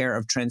medical care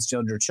of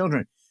transgender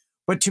children.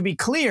 But to be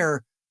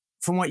clear,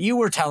 from what you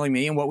were telling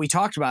me and what we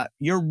talked about,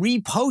 you're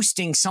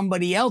reposting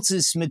somebody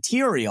else's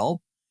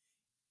material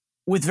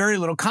with very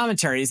little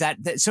commentary. Is that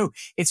so?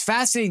 It's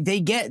fascinating. They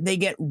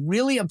get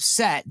really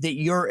upset that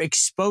you're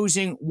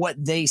exposing what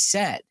they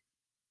said.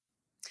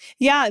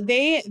 Yeah,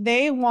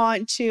 they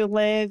want to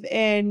live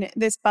in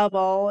this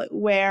bubble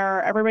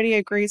where everybody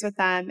agrees with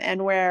them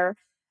and where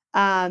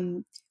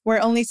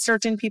only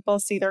certain people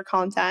see their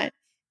content.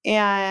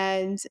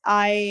 And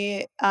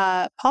I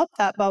popped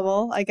that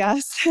bubble, I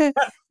guess,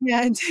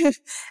 and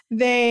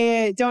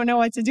they don't know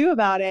what to do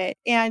about it.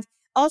 And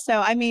also,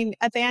 I mean,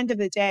 at the end of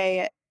the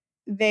day,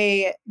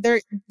 they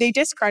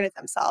discredit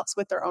themselves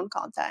with their own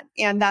content,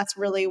 and that's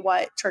really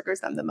what triggers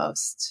them the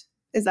most,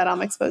 is that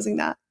I'm exposing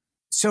that.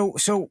 So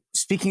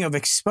speaking of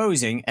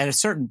exposing, at a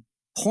certain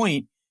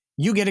point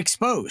you get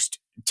exposed.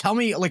 Tell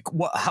me, like,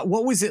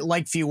 what was it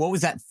like for you? What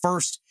was that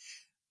first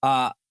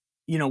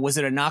was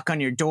it a knock on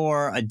your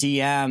door, a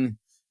DM,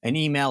 an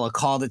email, a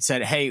call that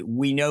said, hey,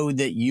 we know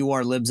that you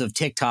are Libs of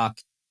TikTok,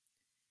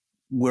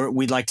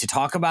 we'd like to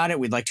talk about it,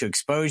 we'd like to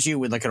expose you,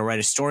 we'd like to write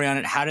a story on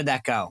it? How did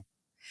that go?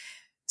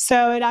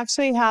 So it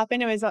actually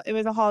happened. It was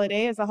a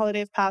holiday. It was a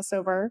holiday of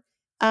Passover.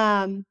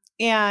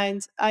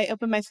 And I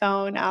opened my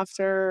phone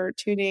after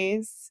 2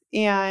 days,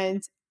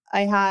 and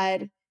I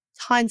had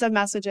tons of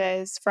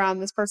messages from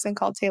this person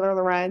called Taylor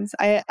Lorenz.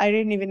 I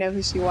didn't even know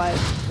who she was.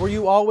 Were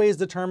you always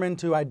determined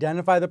to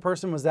identify the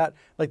person? Was that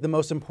like the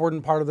most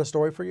important part of the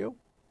story for you?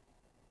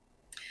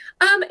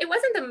 It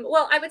wasn't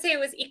well, I would say it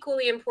was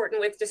equally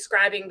important with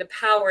describing the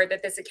power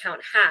that this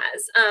account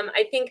has.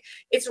 I think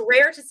it's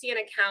rare to see an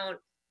account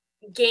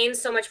gain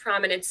so much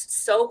prominence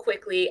so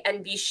quickly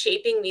and be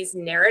shaping these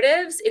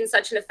narratives in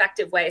such an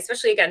effective way,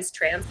 especially against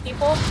trans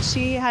people.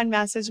 She had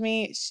messaged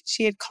me.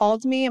 She had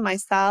called me in my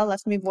cell,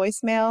 left me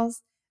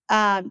voicemails,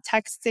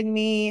 texted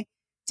me,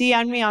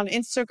 DM'd me on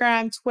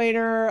Instagram,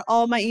 Twitter,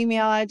 all my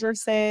email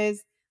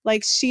addresses.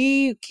 Like,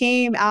 she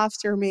came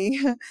after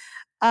me.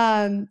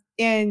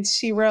 And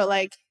she wrote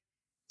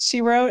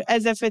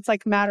as if it's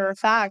like matter of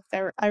fact.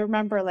 I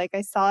remember, like,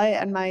 I saw it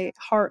and my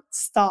heart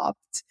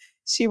stopped.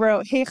 She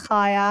wrote, "Hey,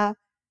 Chaya,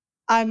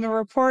 I'm a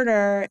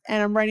reporter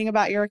and I'm writing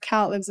about your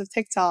account, Libs of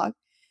TikTok."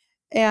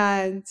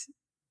 And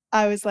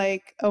I was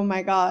like, oh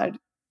my God,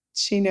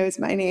 she knows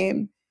my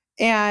name.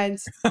 And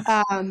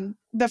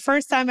the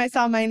first time I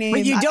saw my name.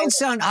 But you don't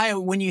sound,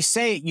 when you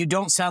say it, you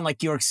don't sound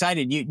like you're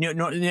excited.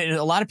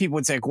 A lot of people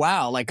would say,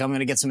 wow, like, I'm going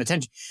to get some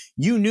attention.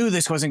 You knew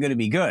this wasn't going to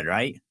be good,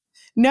 right?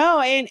 No,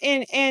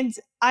 and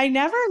I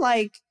never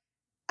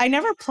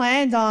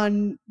planned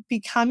on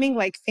becoming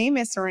like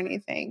famous or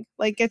anything.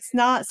 Like, it's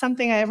not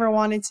something I ever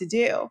wanted to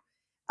do.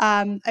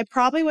 I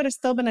probably would have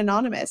still been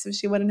anonymous if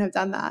she wouldn't have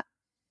done that.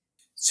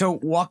 So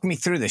walk me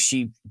through this.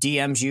 She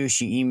DMs you,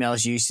 she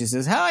emails you, she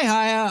says, "Hi,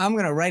 Chaya, I'm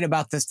going to write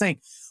about this thing."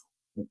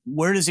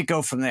 Where does it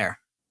go from there?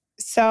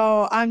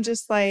 So I'm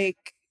just like,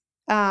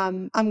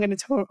 I'm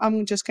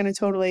just going to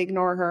totally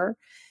ignore her,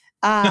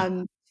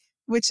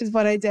 which is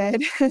what I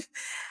did.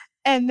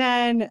 And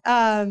then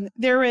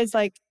there was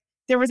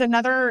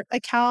another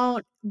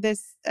account,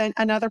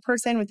 another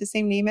person with the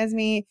same name as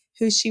me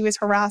who she was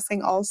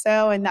harassing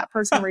also. And that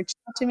person reached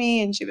out to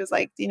me and she was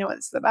like, "Do you know what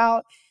this is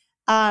about?"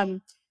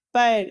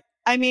 But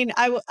I mean,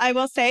 I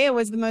will say it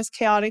was the most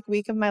chaotic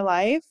week of my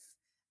life.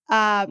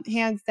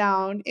 Hands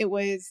down. It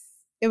was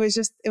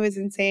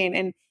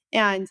insane.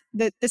 And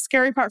the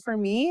scary part for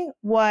me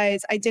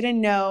was I didn't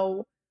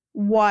know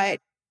what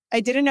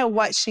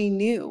she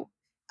knew.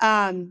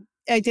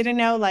 I didn't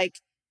know, like,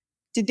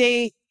 did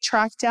they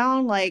track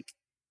down like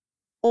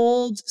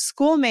old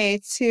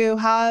schoolmates who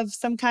have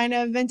some kind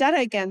of vendetta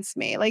against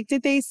me? Like,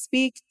 did they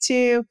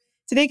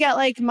get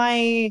like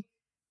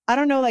I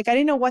don't know, like, I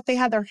didn't know what they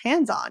had their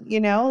hands on,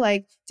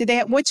 like,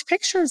 which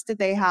pictures did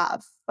they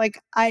have?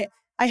 Like, I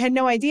had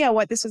no idea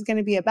what this was going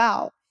to be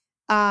about.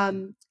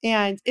 And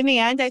in the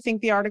end, I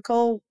think the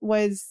article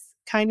was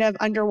kind of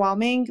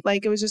underwhelming.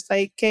 Like, it was just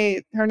like,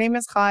 okay, her name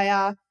is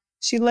Chaya.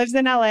 She lives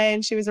in LA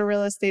and she was a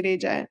real estate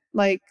agent.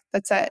 Like,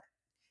 that's it.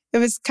 It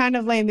was kind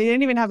of lame. They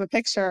didn't even have a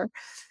picture.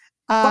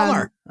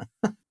 Bummer.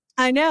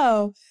 I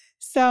know.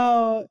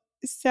 So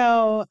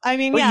I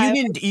mean, but yeah.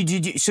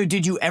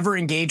 Did you ever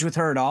engage with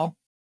her at all?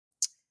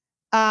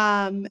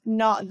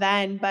 Not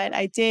then, but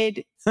I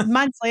did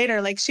months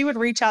later. Like, she would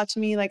reach out to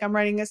me, like, I'm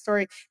writing a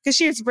story, because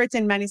she has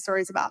written many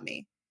stories about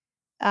me.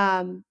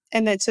 And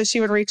then so she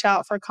would reach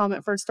out for a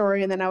comment for a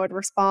story, and then I would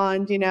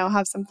respond,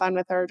 have some fun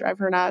with her, drive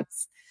her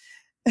nuts.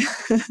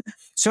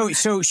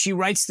 So she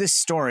writes this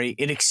story.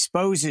 It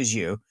exposes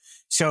you.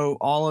 So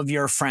all of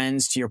your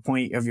friends, to your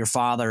point of your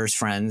father's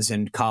friends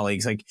and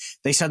colleagues, like,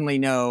 they suddenly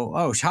know,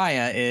 oh,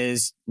 Chaya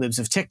is Libs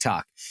of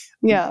TikTok.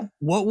 Yeah.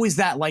 What was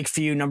that like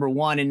for you, number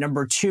one? And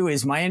number two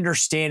is, my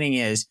understanding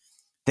is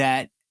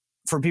that,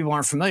 for people who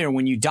aren't familiar,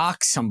 when you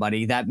dox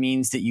somebody, that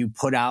means that you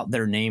put out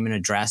their name and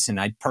address and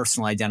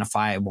personal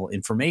identifiable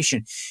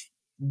information.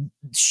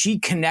 She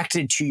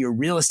connected to your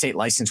real estate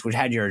license, which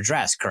had your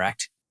address,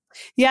 correct?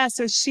 Yeah.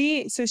 So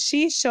she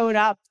showed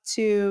up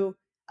to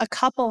a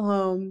couple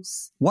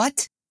homes.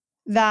 What?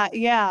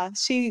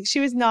 She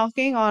was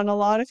knocking on a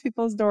lot of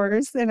people's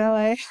doors in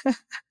LA.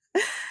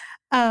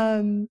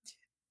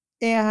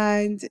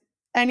 And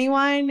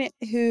anyone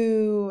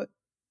who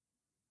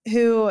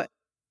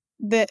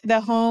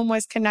the home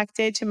was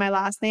connected to my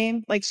last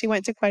name, like, she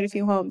went to quite a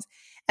few homes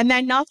and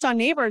then knocked on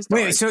neighbors'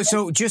 doors. Wait,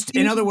 so just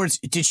in other words,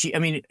 did she, I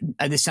mean,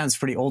 this sounds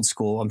pretty old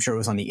school. I'm sure it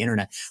was on the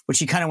internet, but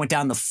she kind of went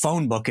down the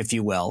phone book, if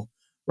you will,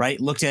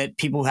 right? Looked at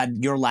people who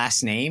had your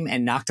last name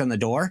and knocked on the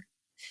door.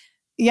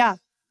 Yeah.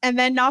 And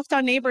then knocked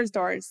on neighbors'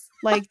 doors.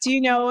 Like, do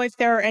you know if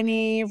there are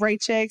any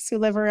Raichiks who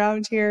live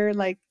around here?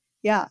 Like,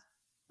 yeah,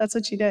 that's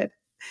what she did.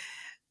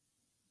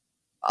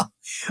 Oh,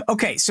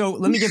 okay, so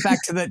let me get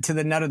back to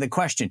the nut of the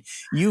question.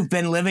 You've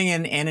been living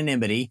in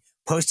anonymity,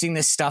 posting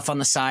this stuff on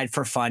the side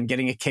for fun,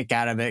 getting a kick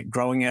out of it,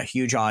 growing a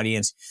huge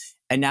audience,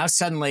 and now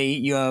suddenly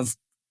you have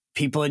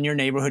people in your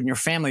neighborhood and your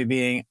family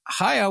being,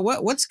 "Hi,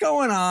 what's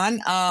going on?"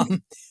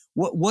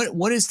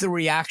 What is the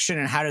reaction,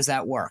 and how does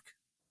that work?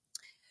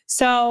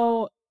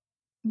 So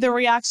the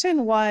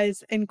reaction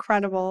was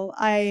incredible.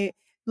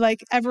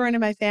 Like, everyone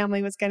in my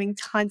family was getting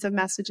tons of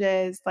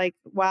messages like,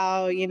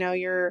 wow,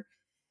 Chaya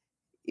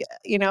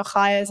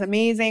is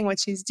amazing, what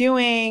she's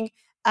doing.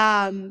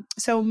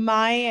 So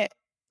my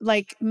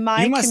like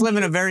my You must live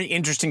in a very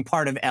interesting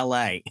part of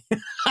LA.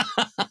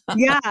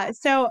 Yeah.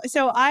 So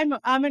I'm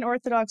an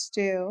Orthodox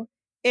Jew,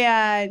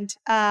 and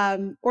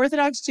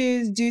Orthodox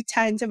Jews do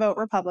tend to vote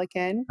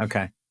Republican.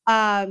 Okay.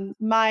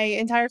 My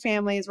entire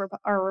family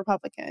are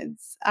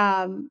Republicans.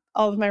 All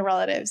of my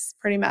relatives,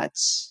 pretty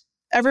much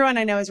everyone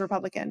I know is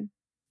Republican.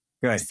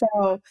 Good.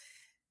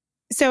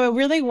 So it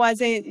really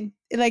wasn't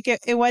like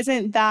it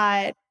wasn't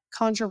that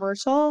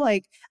controversial.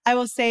 Like I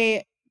will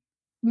say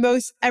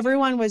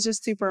everyone was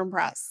just super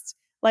impressed.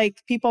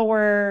 Like people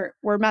were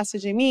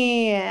messaging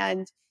me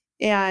and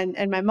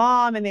my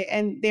mom,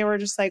 and they were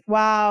just like,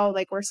 wow,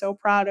 like we're so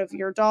proud of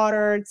your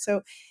daughter.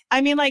 So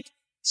I mean, like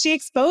she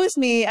exposed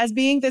me as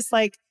being this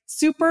like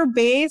super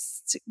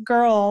based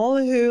girl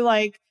who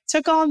like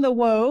took on the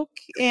woke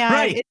and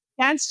Right.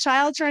 against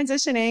child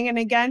transitioning and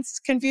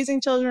against confusing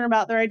children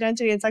about their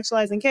identity and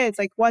sexualizing kids.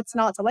 Like what's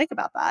not to like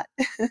about that?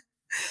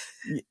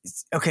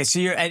 Okay. So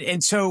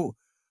and so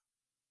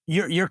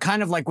you're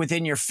kind of like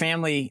within your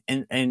family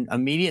and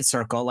immediate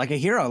circle, like a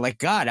hero, like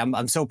God,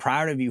 I'm so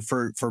proud of you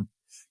for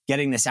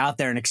getting this out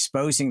there and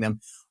exposing them.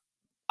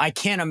 I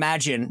can't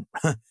imagine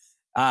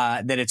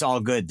that it's all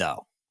good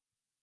though.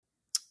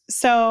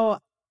 So,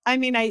 I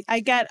mean, I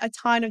get a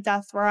ton of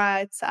death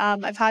threats.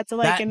 I've had to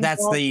like That's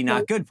involve the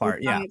not good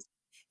part. Yeah.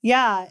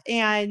 Yeah.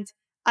 And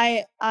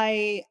I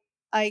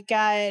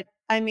get,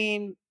 I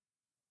mean,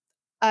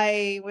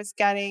 I was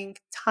getting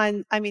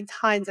tons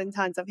and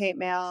tons of hate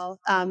mail,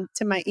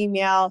 to my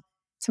email,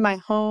 to my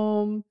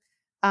home.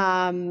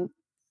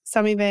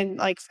 Some even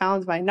like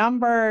found my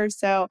number.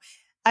 So,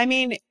 I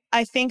mean,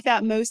 I think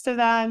that most of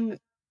them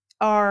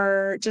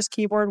are just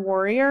keyboard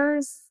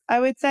warriors, I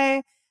would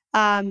say.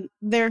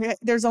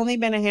 There's only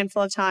been a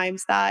handful of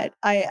times that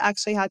I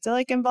actually had to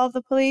like involve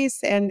the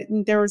police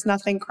and there was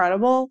nothing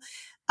credible.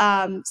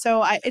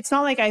 So it's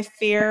not like I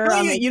fear.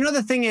 You know,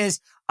 the thing is,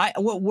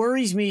 what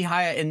worries me,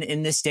 Chaya,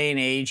 in this day and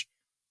age,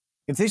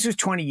 if this was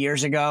 20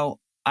 years ago,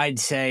 I'd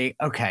say,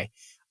 okay,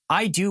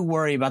 I do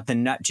worry about the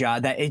nut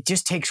job, that it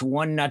just takes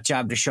one nut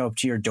job to show up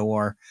to your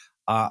door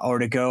or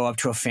to go up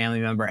to a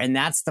family member. And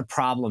that's the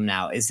problem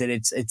now, is that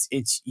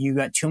it's you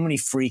got too many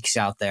freaks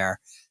out there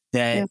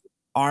that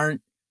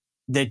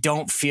that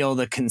don't feel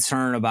the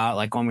concern about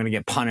like, oh, I'm going to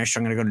get punished,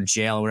 I'm going to go to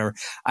jail or whatever.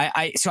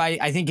 So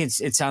I think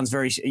it sounds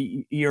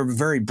you're a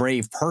very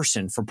brave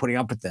person for putting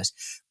up with this.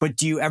 But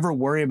do you ever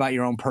worry about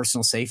your own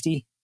personal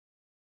safety?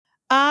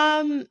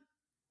 I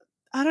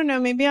don't know,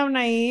 maybe I'm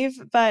naive,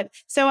 but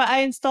so I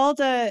installed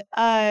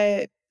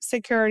a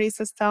security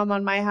system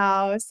on my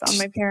house, on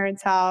my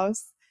parents'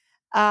 house.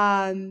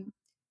 And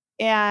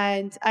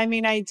I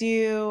mean, I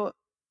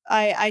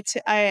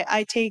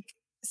take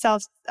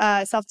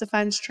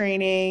self-defense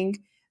training.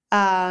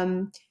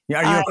 Yeah,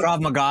 are you a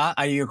Krav Maga?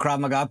 Are you a Krav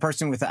Maga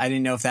person? I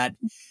didn't know if that.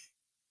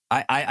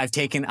 I've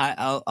taken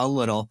a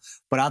little,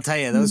 but I'll tell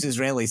you, those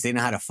Israelis, they know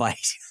how to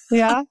fight.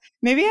 Yeah,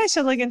 maybe I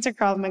should look into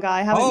Krav Maga.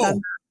 I haven't done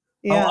that.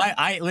 Yeah.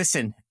 I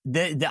listen.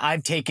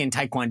 I've taken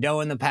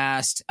Taekwondo in the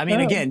past. I mean,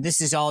 again,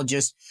 this is all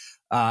just.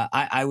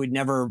 I would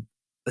never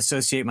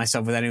associate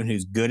myself with anyone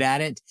who's good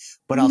at it,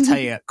 but I'll tell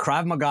you,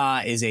 Krav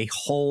Maga is a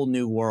whole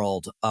new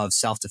world of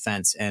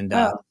self-defense, and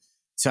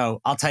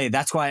so I'll tell you,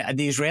 that's why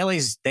the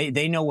Israelis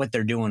they know what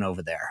they're doing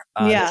over there.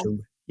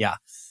 Yeah.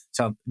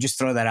 So just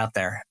throw that out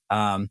there.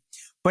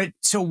 But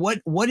so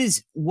what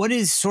is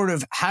sort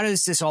of, how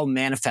does this all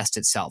manifest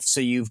itself?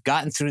 So you've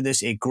gotten through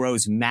this, it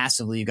grows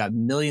massively. You've got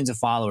millions of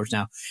followers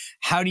now.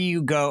 How do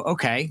you go,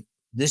 okay,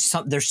 there's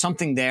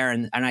something there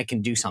and I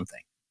can do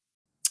something?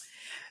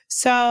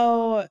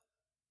 So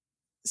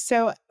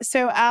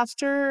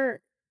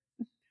after,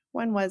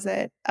 when was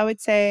it? I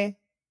would say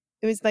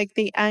it was like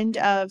the end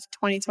of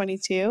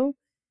 2022.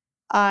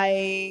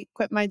 I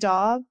quit my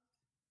job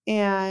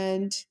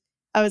and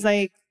I was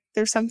like,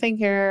 there's something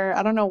here.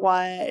 I don't know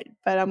what,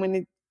 but I'm going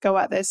to go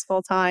at this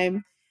full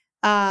time.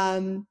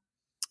 So,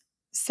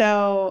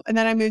 and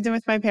then I moved in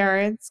with my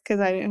parents because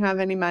I didn't have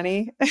any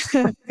money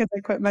because I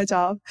quit my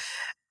job.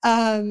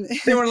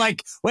 They were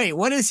like, wait,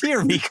 what is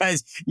here?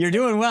 Because you're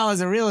doing well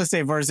as a real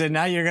estate person.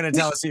 Now you're going to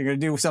tell us you're going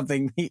to do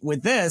something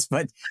with this,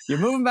 but you're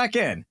moving back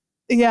in.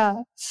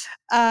 Yeah,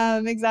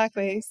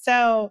 exactly.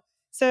 So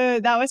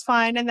that was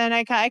fine. And then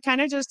I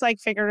kind of just like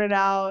figured it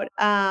out.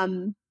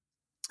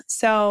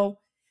 So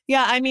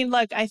yeah, I mean,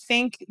 look, I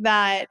think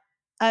that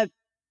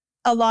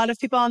a lot of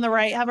people on the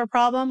right have a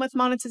problem with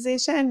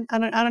monetization. I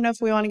don't know if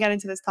we want to get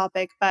into this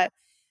topic, but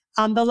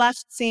the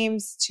left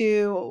seems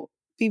to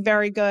be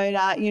very good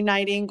at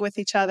uniting with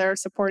each other,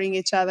 supporting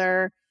each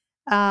other,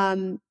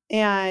 and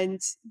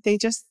they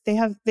just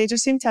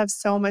seem to have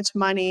so much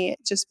money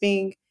just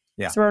being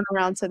thrown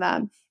around to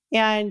them.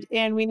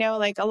 And we know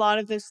like a lot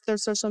of their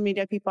social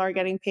media people are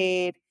getting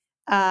paid.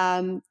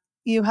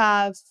 You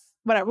have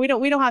whatever, we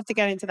don't have to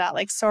get into that,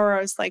 like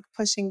Soros like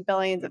pushing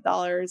billions of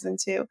dollars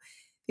into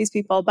these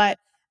people, but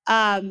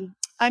I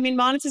mean,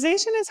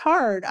 monetization is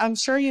hard. I'm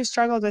sure you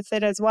struggled with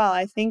it as well.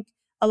 I think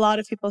a lot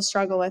of people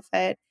struggle with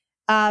it.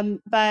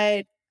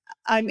 But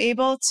I'm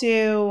able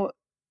to,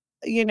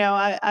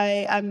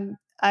 I'm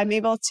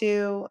able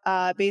to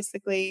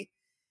basically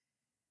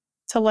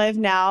to live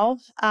now.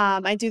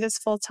 I do this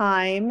full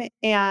time,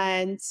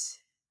 and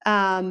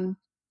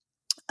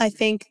I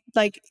think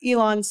like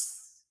Elon's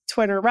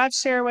Twitter rev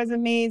share was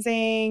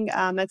amazing.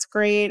 That's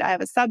great. I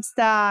have a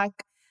Substack.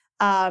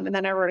 And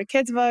then I wrote a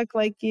kid's book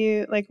like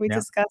we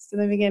discussed in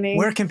the beginning.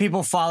 Where can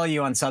people follow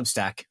you on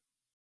Substack?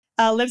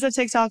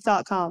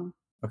 Libsoftiktok.com.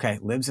 Okay,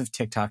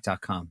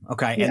 libsoftiktok.com.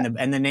 Okay, Yeah.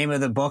 and the name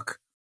of the book?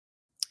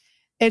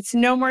 It's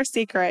No More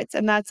Secrets,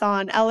 and that's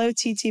on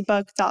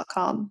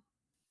lottbook.com.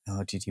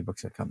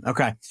 lottbooks.com.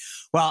 Okay.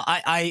 Well,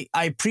 I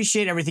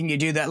appreciate everything you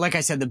do. That, like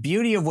I said, the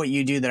beauty of what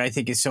you do that I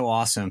think is so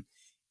awesome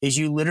is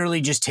you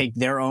literally just take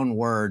their own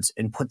words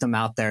and put them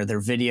out there,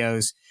 their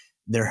videos,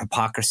 their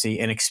hypocrisy,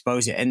 and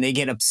expose it. And they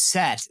get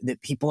upset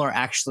that people are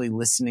actually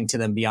listening to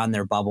them beyond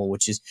their bubble,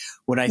 which is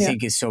what I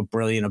think is so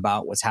brilliant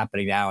about what's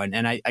happening now.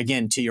 And I,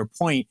 again, to your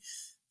point,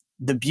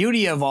 the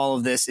beauty of all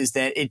of this is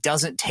that it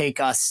doesn't take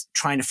us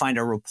trying to find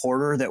a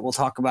reporter that will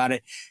talk about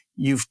it.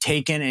 You've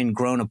taken and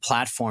grown a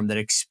platform that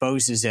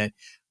exposes it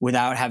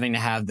without having to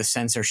have the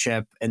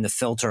censorship and the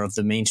filter of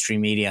the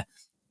mainstream media.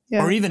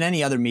 Or even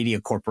any other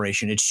media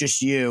corporation. It's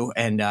just you.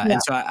 And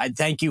so I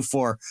thank you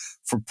for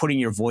putting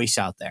your voice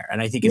out there.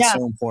 And I think it's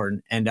so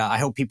important. And I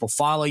hope people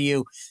follow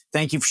you.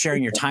 Thank you for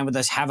sharing your time with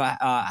us. Have a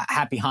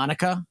happy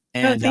Hanukkah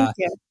and, thank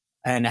you.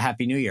 And a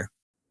happy New Year.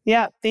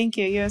 Yeah, thank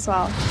you. You as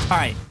well. All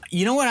right.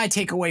 You know what I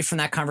take away from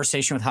that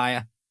conversation with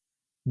Chaya?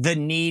 The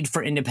need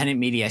for independent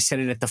media. I said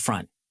it at the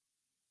front.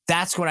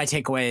 That's what I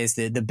take away as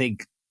the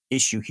big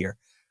issue here.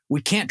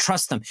 We can't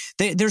trust them.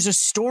 There's a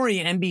story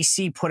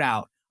NBC put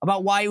out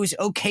about why it was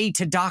okay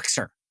to dox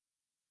her,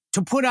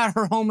 to put out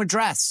her home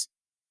address,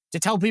 to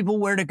tell people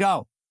where to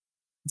go.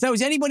 If that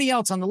was anybody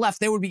else on the left,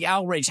 they would be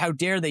outraged. How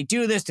dare they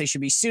do this? They should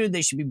be sued.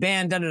 They should be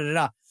banned,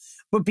 da-da-da-da.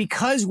 But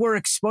because we're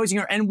exposing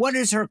her, and what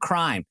is her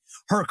crime?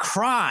 Her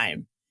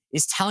crime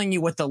is telling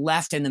you what the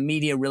left and the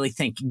media really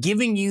think,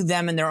 giving you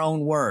them in their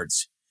own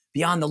words,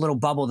 beyond the little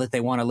bubble that they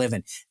want to live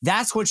in.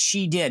 That's what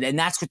she did, and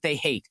that's what they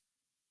hate.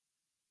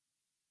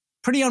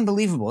 Pretty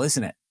unbelievable,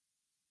 isn't it?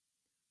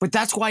 But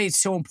that's why it's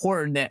so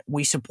important that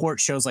we support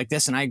shows like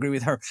this, and I agree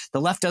with her. The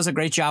left does a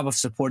great job of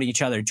supporting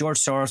each other. George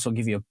Soros will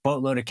give you a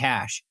boatload of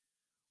cash.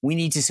 We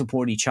need to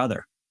support each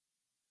other.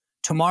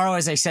 Tomorrow,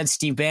 as I said,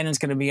 Steve Bannon's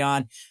going to be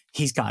on.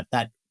 He's got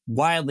that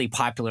wildly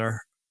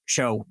popular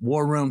show,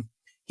 War Room.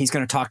 He's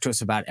going to talk to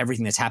us about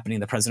everything that's happening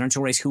in the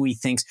presidential race, who he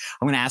thinks.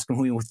 I'm going to ask him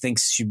who he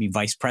thinks should be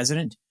vice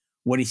president,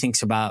 what he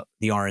thinks about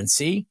the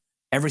RNC,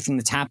 everything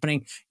that's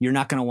happening. You're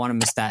not going to want to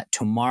miss that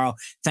tomorrow.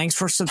 Thanks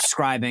for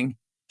subscribing.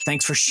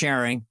 Thanks for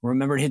sharing.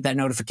 Remember to hit that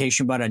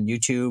notification button on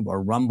YouTube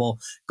or Rumble.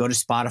 Go to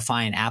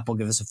Spotify and Apple.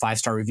 Give us a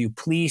 5-star review.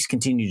 Please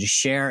continue to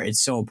share.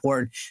 It's so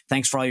important.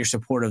 Thanks for all your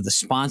support of the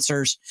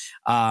sponsors.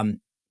 Can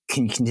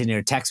you continue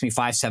to text me,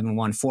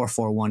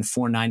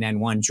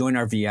 571-441-4991. Join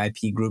our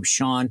VIP group,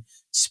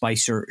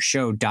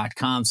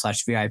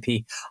 SeanSpicerShow.com/VIP.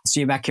 I'll see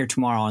you back here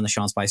tomorrow on The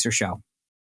Sean Spicer Show.